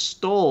they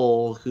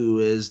stole,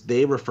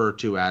 they refer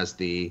to as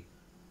the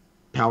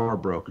power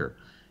broker.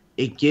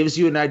 It gives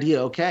you an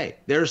idea, okay,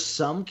 there's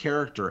some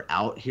character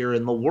out here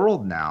in the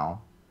world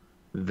now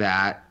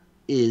that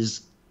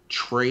is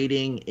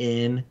trading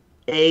in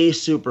a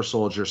super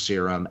soldier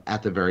serum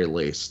at the very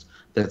least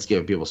that's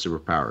giving people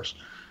superpowers.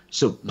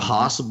 So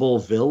possible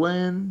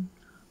villain,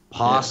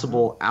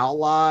 possible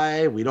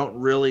ally, we don't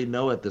really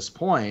know at this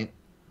point,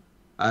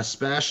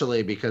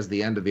 especially because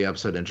the end of the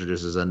episode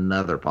introduces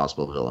another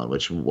possible villain,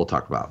 which we'll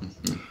talk about.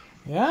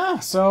 Yeah,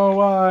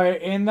 so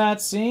in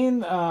that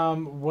scene,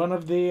 one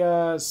of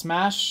the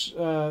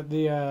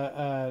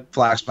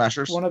Flag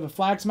Smashers. One of the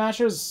Flag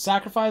Smashers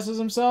sacrifices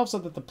himself so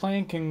that the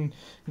plane can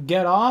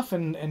get off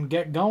and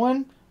get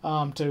going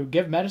to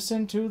give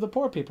medicine to the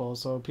poor people.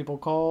 So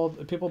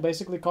people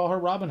basically call her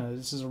Robin Hood.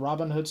 This is a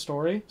Robin Hood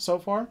story so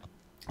far,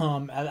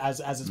 as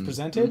it's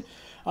presented.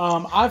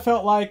 I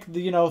felt like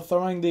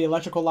throwing the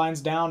electrical lines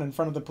down in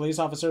front of the police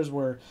officers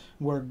were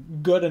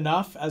good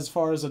enough as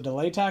far as a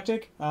delay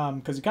tactic,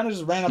 because he kind of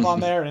just ran up on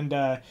there and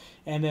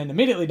then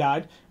immediately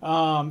died.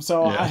 I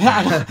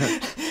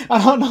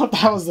don't know if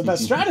that was the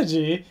best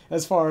strategy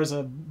as far as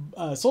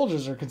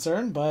soldiers are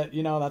concerned, but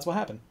that's what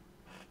happened.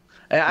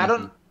 I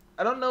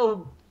don't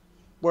know.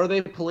 Were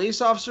they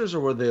police officers or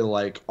were they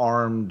like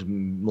armed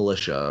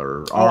militia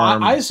or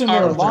armed? I assume they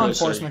were law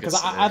enforcement because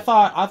I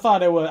thought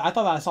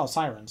I saw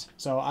sirens,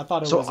 so I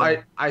thought it was.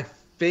 So I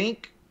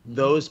think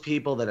those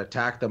people that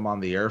attacked them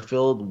on the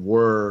airfield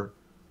were,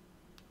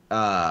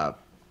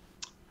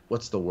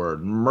 what's the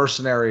word?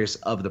 Mercenaries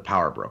of the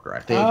power broker. I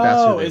think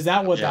that's who. Is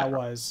that what that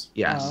was?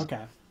 Yes. Oh,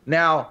 okay.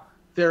 Now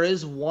there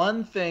is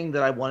one thing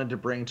that I wanted to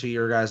bring to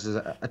your guys'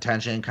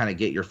 attention, kind of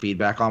get your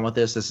feedback on with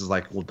this. This is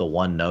like the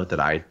one note that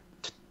I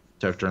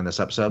took during this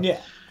episode,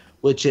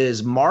 which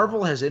is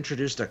Marvel has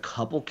introduced a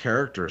couple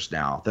characters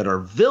now that are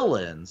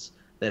villains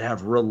that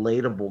have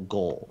relatable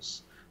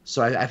goals.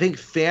 So I think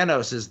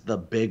Thanos is the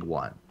big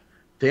one.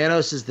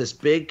 Thanos is this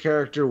big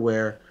character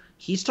where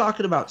he's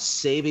talking about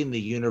saving the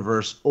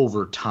universe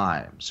over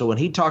time. So when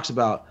he talks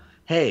about,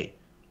 hey,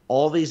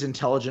 all these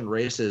intelligent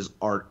races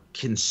are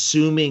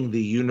consuming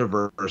the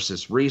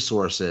universe's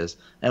resources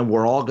and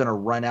we're all going to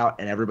run out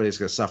and everybody's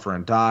going to suffer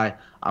and die,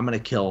 I'm going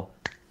to kill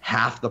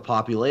half the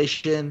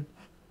population,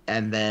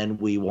 and then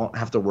we won't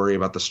have to worry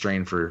about the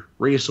strain for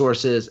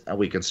resources, and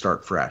we can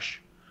start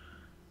fresh.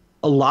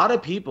 A lot of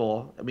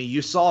people, I mean,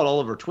 you saw it all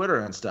over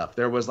Twitter and stuff.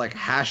 There was like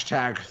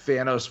hashtag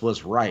Thanos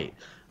was right.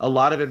 A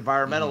lot of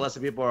environmentalists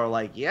and people are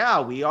like, yeah,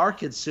 we are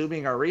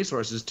consuming our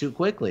resources too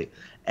quickly.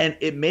 And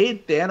it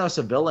made Thanos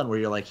a villain where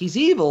you're like, he's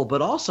evil,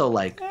 but also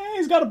like,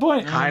 he's got a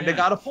point. Kind of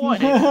got a point.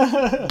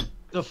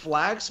 The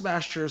Flag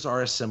Smashers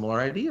are a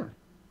similar idea.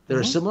 They're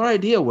a similar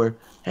idea where,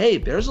 hey,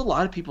 there's a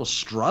lot of people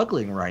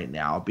struggling right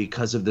now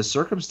because of the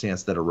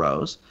circumstance that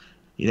arose.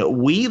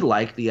 We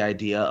like the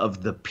idea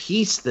of the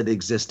peace that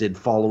existed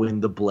following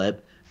the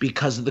blip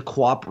because of the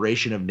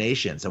cooperation of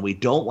nations. And we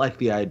don't like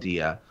the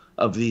idea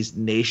of these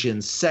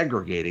nations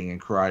segregating and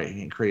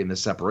creating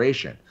this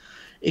separation.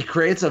 It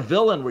creates a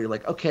villain where you're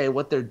like, okay,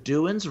 what they're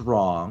doing's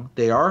wrong.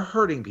 They are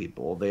hurting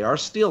people. They are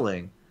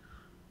stealing.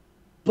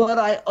 But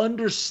I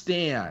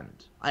understand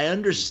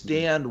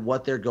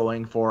what they're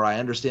going for. I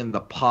understand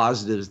the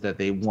positives that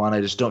they want.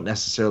 I just don't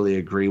necessarily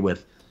agree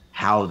with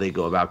how they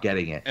go about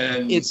getting it.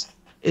 And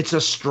it's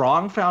a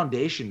strong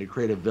foundation to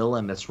create a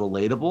villain that's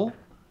relatable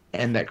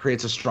and that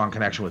creates a strong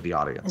connection with the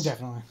audience.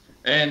 Definitely.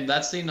 And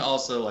that scene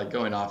also, like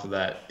going off of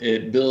that,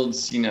 it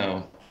builds,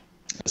 a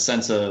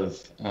sense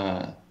of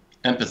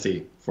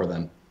empathy for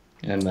them.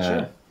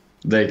 And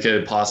they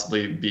could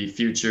possibly be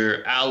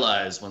future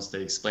allies once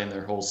they explain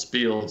their whole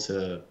spiel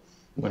to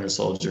Winter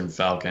Soldier and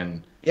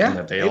Falcon. Yeah, and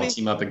that they all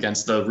team up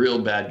against the real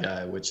bad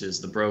guy, which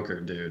is the broker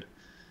dude.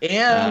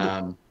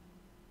 And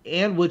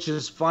which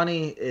is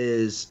funny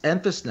is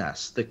Enfys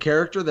Nest, the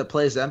character that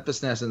plays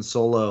Enfys Nest in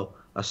Solo,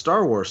 a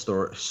Star Wars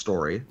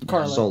story.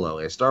 Solo,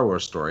 a Star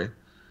Wars story.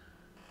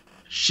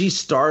 She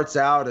starts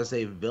out as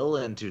a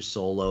villain to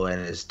Solo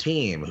and his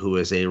team, who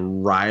is a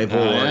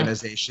rival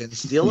organization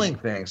stealing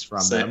things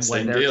from them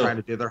when they're trying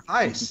to do their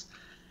heist.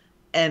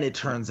 And it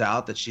turns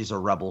out that she's a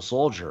rebel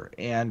soldier.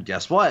 And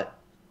guess what?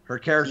 Her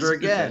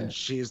character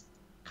she's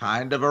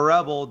kind of a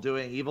rebel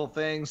doing evil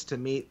things to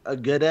meet a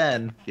good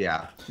end.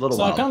 Yeah, So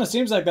it kind of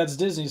seems like that's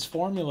Disney's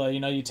formula. You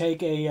know, you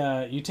take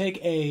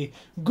a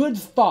good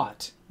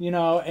thought, you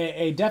know,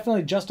 a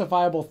definitely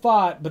justifiable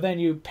thought, but then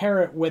you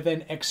pair it with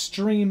an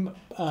extreme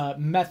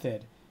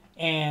method,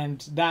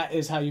 and that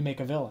is how you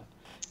make a villain.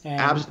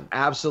 And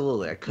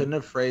absolutely, I couldn't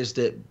have phrased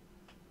it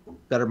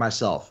better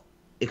myself.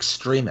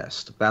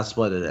 Extremist. That's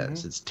what it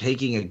is. It's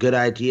taking a good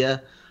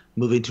idea,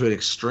 moving to an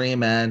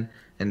extreme end,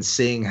 and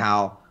seeing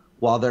how,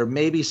 while there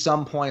may be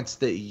some points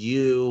that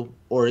you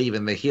or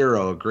even the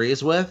hero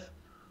agrees with,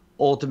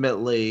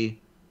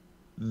 ultimately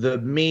the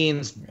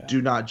means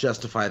do not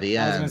justify the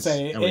ends. I was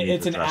going to say,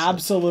 it's an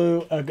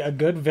absolute, a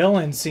good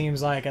villain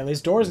seems like, at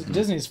least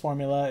Disney's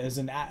formula is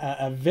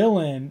a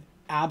villain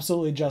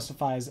absolutely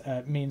justifies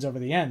means over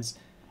the ends,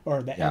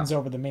 or the ends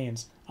over the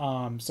means.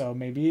 So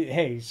maybe,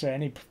 hey, so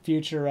any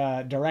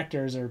future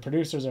directors or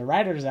producers or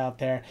writers out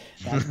there,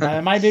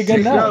 that might be a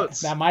good note.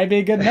 That might be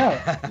a good note.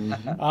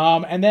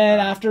 And then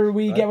after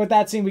we get with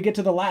that scene, we get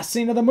to the last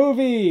scene of the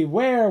movie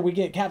where we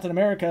get Captain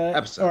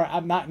America,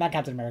 or not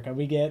Captain America,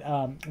 we get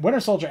Winter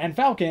Soldier and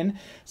Falcon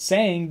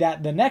saying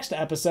that the next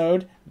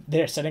episode,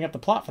 they're setting up the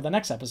plot for the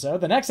next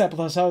episode. The next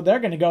episode, they're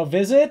going to go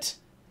visit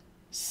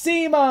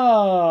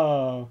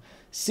Zemo.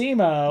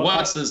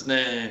 What's his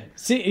name?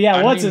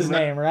 What's his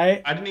name, right?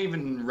 I didn't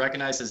even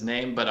recognize his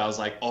name, but I was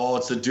like, oh,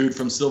 it's the dude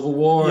from Civil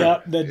War.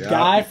 Yep, the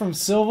guy from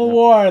Civil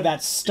War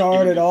that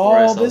started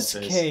all this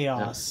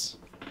chaos.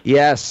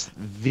 Yes,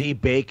 the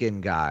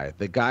bacon guy.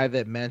 The guy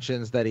that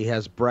mentions that he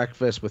has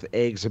breakfast with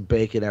eggs and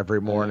bacon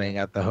every morning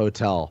at the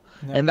hotel.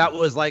 Yep. And that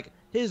was like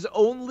his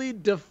only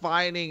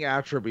defining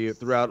attribute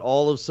throughout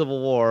all of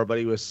Civil War, but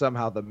he was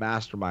somehow the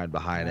mastermind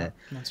behind it.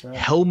 That's right.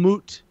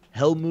 Helmut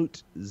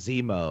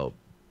Zemo.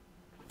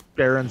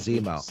 Baron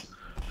Zemo,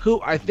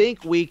 who I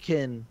think we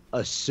can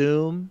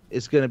assume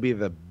is going to be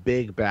the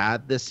big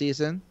bad this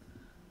season.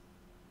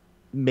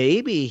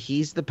 Maybe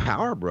he's the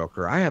power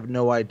broker. I have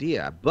no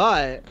idea,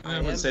 but I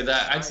wouldn't say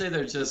that. I'd say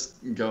they're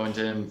just going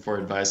to him for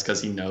advice because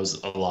he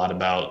knows a lot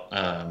about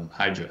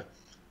Hydra.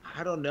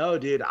 I don't know,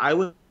 dude. I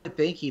would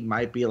think he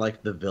might be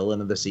like the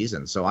villain of the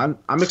season. So I'm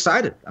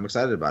excited. I'm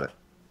excited about it.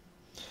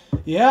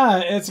 Yeah,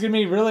 it's gonna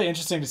be really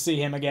interesting to see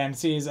him again.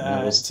 See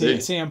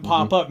him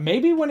pop up.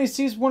 Maybe when he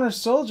sees Winter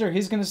Soldier,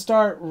 he's gonna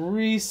start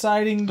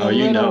reciting the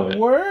little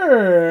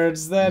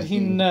words that he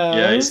knows.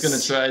 Yeah, he's gonna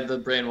try the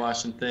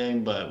brainwashing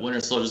thing, but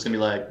Winter Soldier's gonna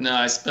be like, "No,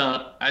 I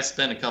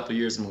spent a couple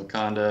years in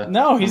Wakanda."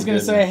 No, he's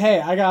gonna say,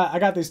 "Hey, I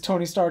got these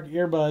Tony Stark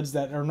earbuds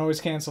that are noise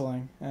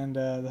canceling, and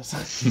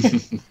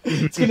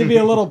it's gonna be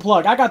a little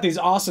plug. I got these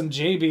awesome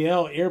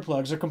JBL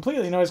earplugs. They're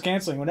completely noise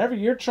canceling. Whenever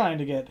you're trying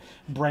to get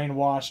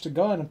brainwashed,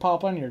 go ahead and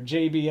pop on your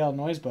JBL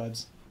noise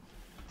buds."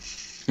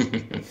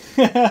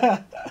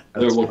 Either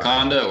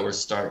Wakanda or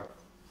Stark.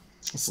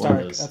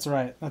 That's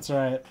right.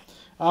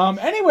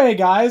 Anyway,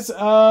 guys.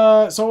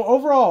 So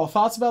overall,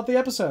 thoughts about the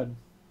episode?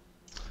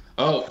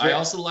 Oh, I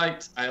also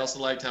liked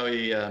how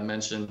he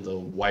mentioned the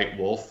White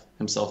Wolf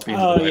himself being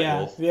the White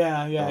Wolf.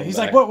 Yeah. He's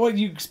like, what?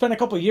 You spent a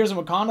couple of years in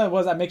Wakanda?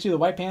 What, that makes you the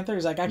White Panther?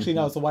 He's like, actually,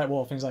 no, it's the White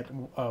Wolf. And he's like,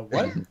 what?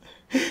 Where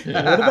did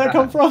that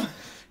come from?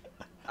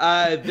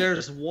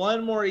 There's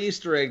one more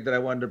Easter egg that I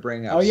wanted to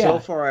bring up. Oh, yeah. So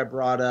far, I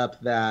brought up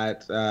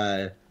that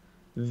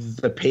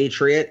the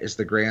Patriot is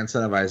the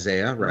grandson of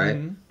Isaiah, right?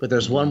 Mm-hmm. But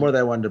there's one more that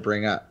I wanted to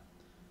bring up.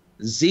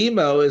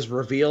 Zemo is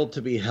revealed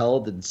to be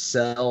held in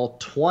cell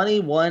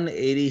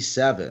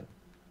 2187,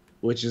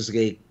 which is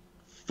a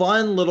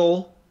fun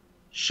little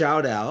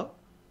shout out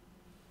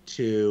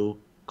to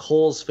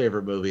Cole's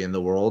favorite movie in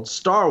the world,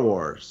 Star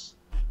Wars.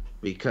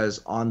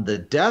 Because on the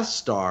Death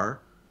Star,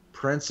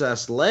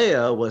 Princess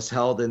Leia was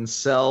held in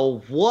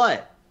cell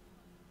what?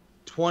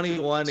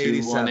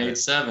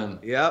 2187.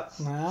 Yep.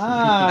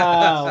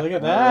 Ah, look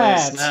at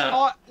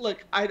that.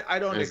 Look, I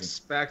don't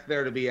expect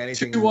there to be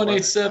anything.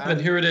 2187.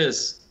 Here it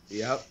is.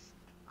 Yep.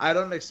 I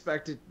don't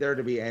expect there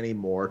to be any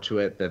more to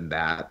it than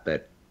that.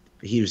 That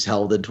he was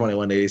held in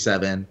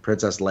 2187.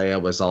 Princess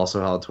Leia was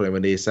also held in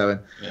 2187.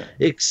 Yeah.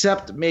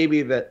 Except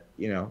maybe that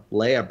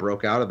Leia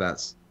broke out of that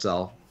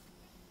cell.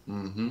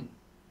 Mm-hmm.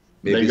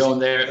 Maybe they go in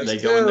there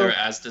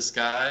as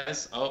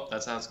disguise. Oh,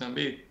 that's how it's gonna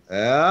be.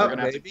 Yeah, we're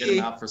gonna have to get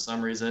him out for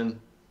some reason.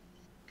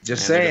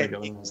 Just saying.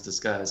 Go in as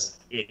disguise.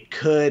 It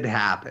could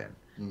happen.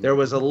 there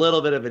was a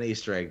little bit of an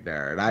Easter egg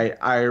there, and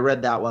I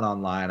read that one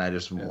online. I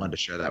just wanted to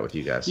share that with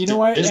you guys. You know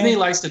what? Disney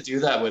likes to do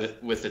that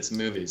with its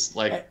movies,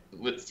 like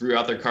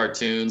throughout their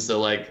cartoons. They'll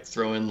like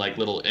throw in like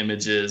little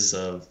images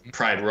of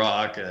Pride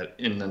Rock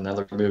in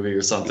another movie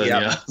or something.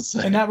 Yep. Yeah. So,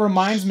 And that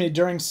reminds me,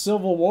 during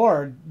Civil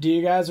War, do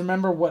you guys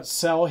remember what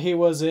cell he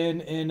was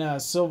in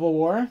Civil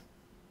War?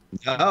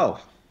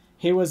 Oh,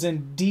 He was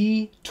in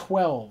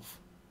D12.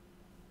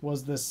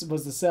 Was the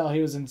cell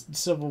he was in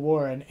Civil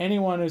War, and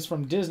anyone who's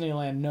from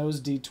Disneyland knows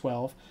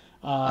D12.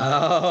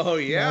 oh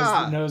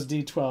yeah. knows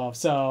D12.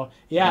 So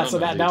yeah, so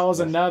that was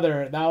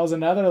another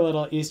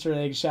little Easter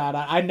egg shot.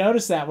 I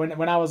noticed that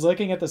when I was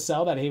looking at the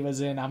cell that he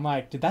was in, I'm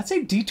like, did that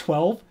say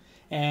D12?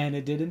 And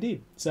it did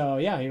indeed. So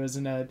yeah, he was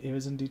in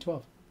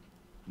D12.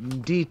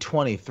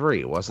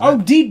 D23, wasn't Oh,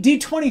 it?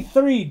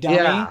 D23, dummy.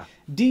 Yeah.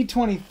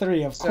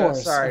 D23, of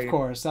course. sorry. Of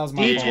course. That was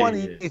my fault.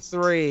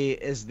 D23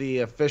 is the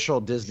official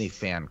Disney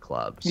fan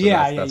club. So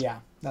Yeah. that's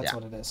That's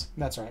what it is.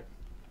 That's right.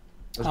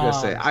 I was gonna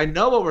say, I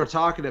know what we're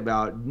talking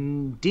about.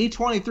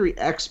 D23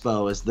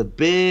 Expo is the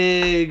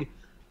big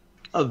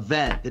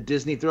event that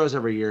Disney throws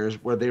every year,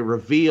 where they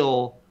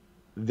reveal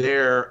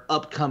their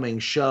upcoming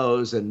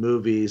shows and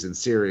movies and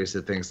series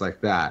and things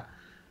like that.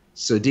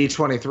 So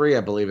D23,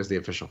 I believe, is the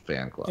official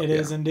fan club. It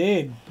is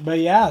indeed. But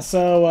yeah,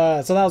 so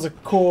that was a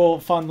cool,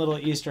 fun little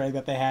Easter egg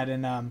that they had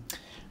in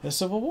the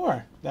Civil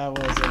War. That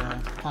was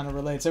kind of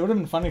related. So it would have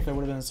been funny if it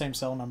would have been the same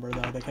cell number,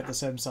 though. They kept the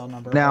same cell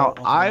number. Now,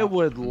 all I throughout.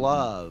 would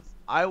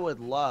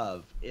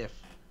love if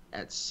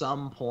At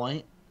some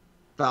point,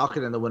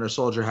 Falcon and the Winter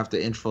Soldier have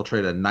to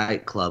infiltrate a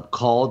nightclub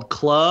called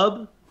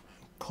Club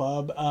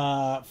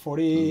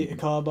 40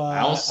 Club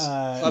House?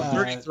 Club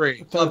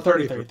 33. Club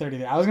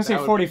 33. I was gonna say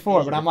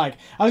 44, but I'm like,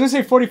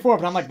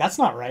 that's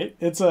not right.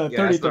 It's a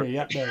 33.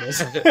 Yep, there it is.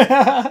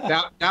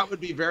 That would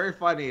be very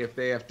funny if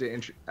they have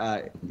to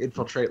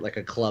infiltrate like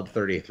a Club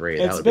 33.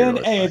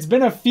 It's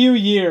been a few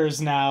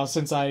years now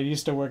since I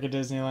used to work at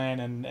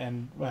Disneyland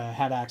and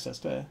had access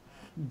to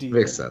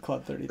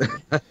Club 33.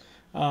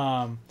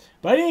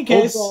 But in any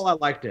case, overall, I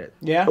liked it.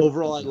 Yeah.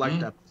 Overall, I liked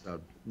the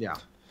episode. Yeah.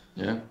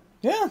 yeah.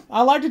 Yeah,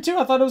 I liked it too.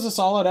 I thought it was a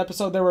solid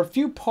episode. There were a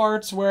few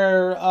parts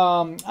where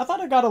I thought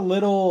it got a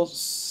little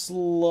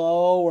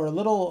slow, or a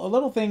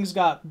little things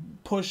got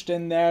pushed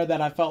in there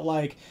that I felt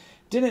like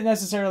didn't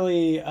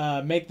necessarily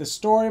make the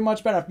story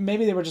much better.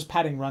 Maybe they were just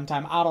padding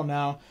runtime. I don't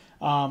know.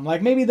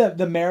 Like maybe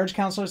the marriage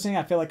counselor thing,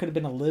 I feel like could have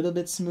been a little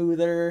bit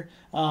smoother.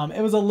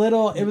 It was a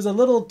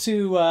little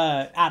too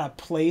out of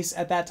place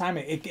at that time.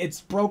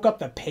 It's broke up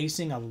the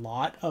pacing a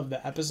lot of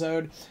the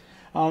episode.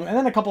 And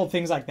then a couple of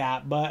things like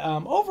that. But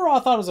overall, I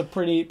thought it was a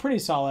pretty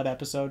solid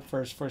episode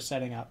for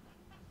setting up.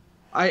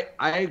 I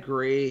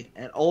agree.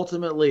 And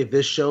ultimately,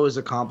 this show is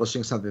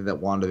accomplishing something that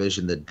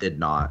WandaVision did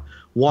not.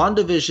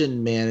 WandaVision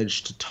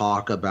managed to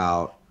talk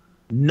about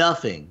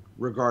nothing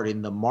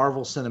regarding the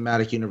Marvel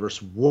Cinematic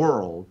Universe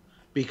world,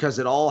 because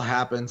it all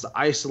happens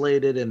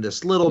isolated in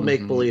this little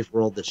make-believe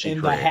world that she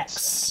in creates. The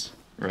hex.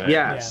 Right.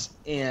 Yes.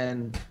 Yeah.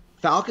 And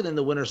Falcon and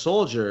the Winter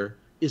Soldier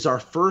is our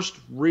first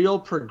real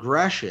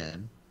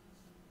progression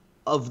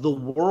of the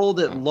world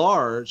at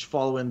large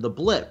following the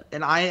blip.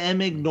 And I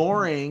am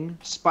ignoring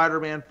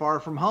Spider-Man Far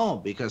From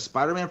Home, because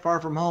Spider-Man Far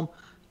From Home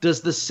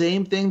does the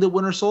same thing that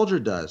Winter Soldier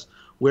does,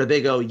 where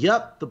they go,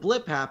 yep, the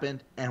blip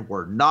happened, and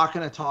we're not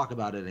going to talk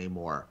about it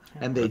anymore.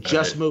 And they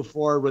just move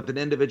forward with an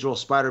individual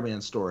Spider-Man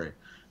story.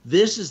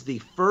 This is the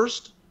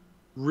first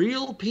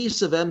real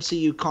piece of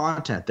MCU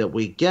content that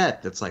we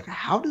get that's like,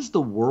 how does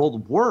the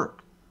world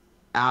work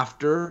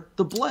after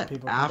the blip,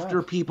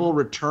 after people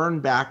return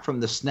back from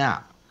the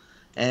snap?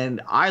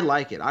 And I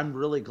like it. I'm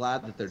really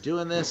glad that they're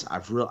doing this.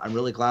 I'm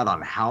really glad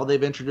on how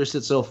they've introduced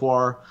it so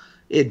far.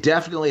 It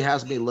definitely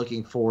has me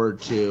looking forward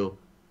to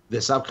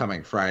this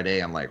upcoming Friday.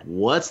 I'm like,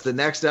 what's the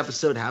next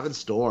episode have in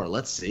store?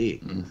 Let's see.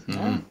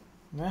 Mm-hmm.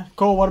 Yeah.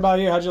 Cool. What about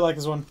you? How'd you like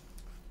this one?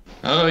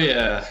 Oh,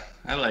 yeah.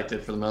 I liked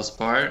it for the most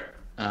part.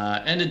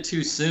 Ended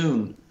too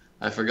soon.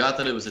 I forgot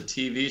that it was a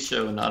TV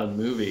show and not a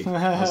movie.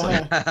 I was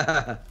like,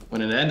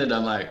 when it ended,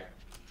 I'm like,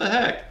 what the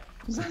heck?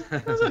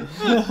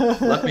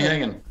 Left me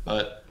hanging.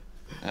 But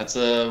that's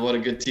what a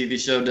good TV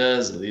show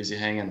does. It leaves you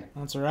hanging.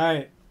 That's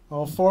right.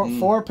 Well,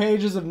 four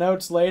pages of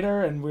notes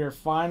later, and we're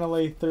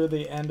finally through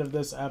the end of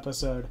this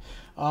episode.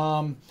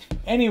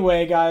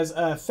 Anyway, guys,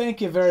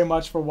 thank you very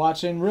much for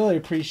watching. Really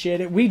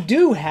appreciate it. We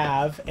do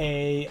have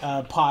a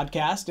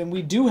podcast, and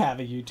we do have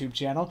a YouTube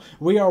channel.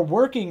 We are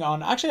working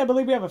on... Actually, I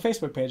believe we have a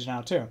Facebook page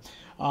now, too.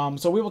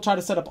 So we will try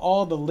to set up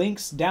all the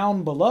links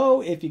down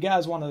below if you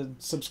guys want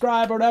to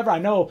subscribe or whatever. I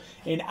know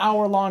an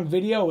hour-long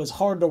video is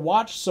hard to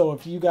watch, so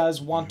if you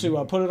guys want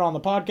to put it on the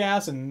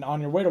podcast and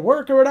on your way to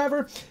work or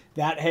whatever,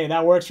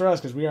 that works for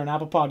us, because we are an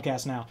Apple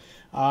Podcast now.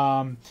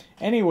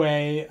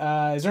 Anyway,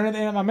 is there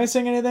anything? Am I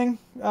missing anything,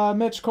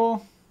 Mitch,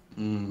 Cole?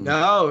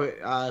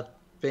 No.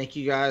 Thank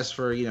you guys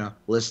for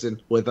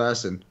listening with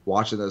us and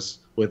watching this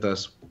with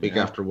us week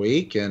after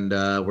week, and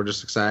we're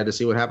just excited to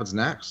see what happens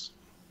next.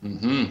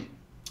 Mm-hmm.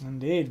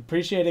 Indeed.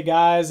 Appreciate it,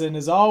 guys. And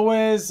as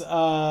always,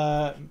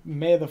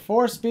 may the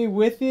force be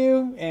with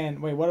you.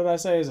 And wait, what did I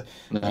say?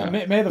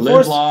 May the live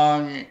force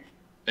long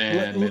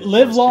and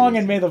live long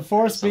and may the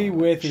force be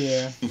with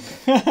you.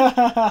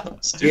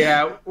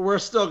 Yeah, we're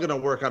still gonna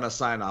work on a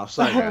sign off.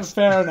 Sorry, guys.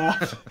 Fair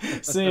enough.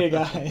 See you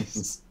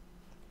guys.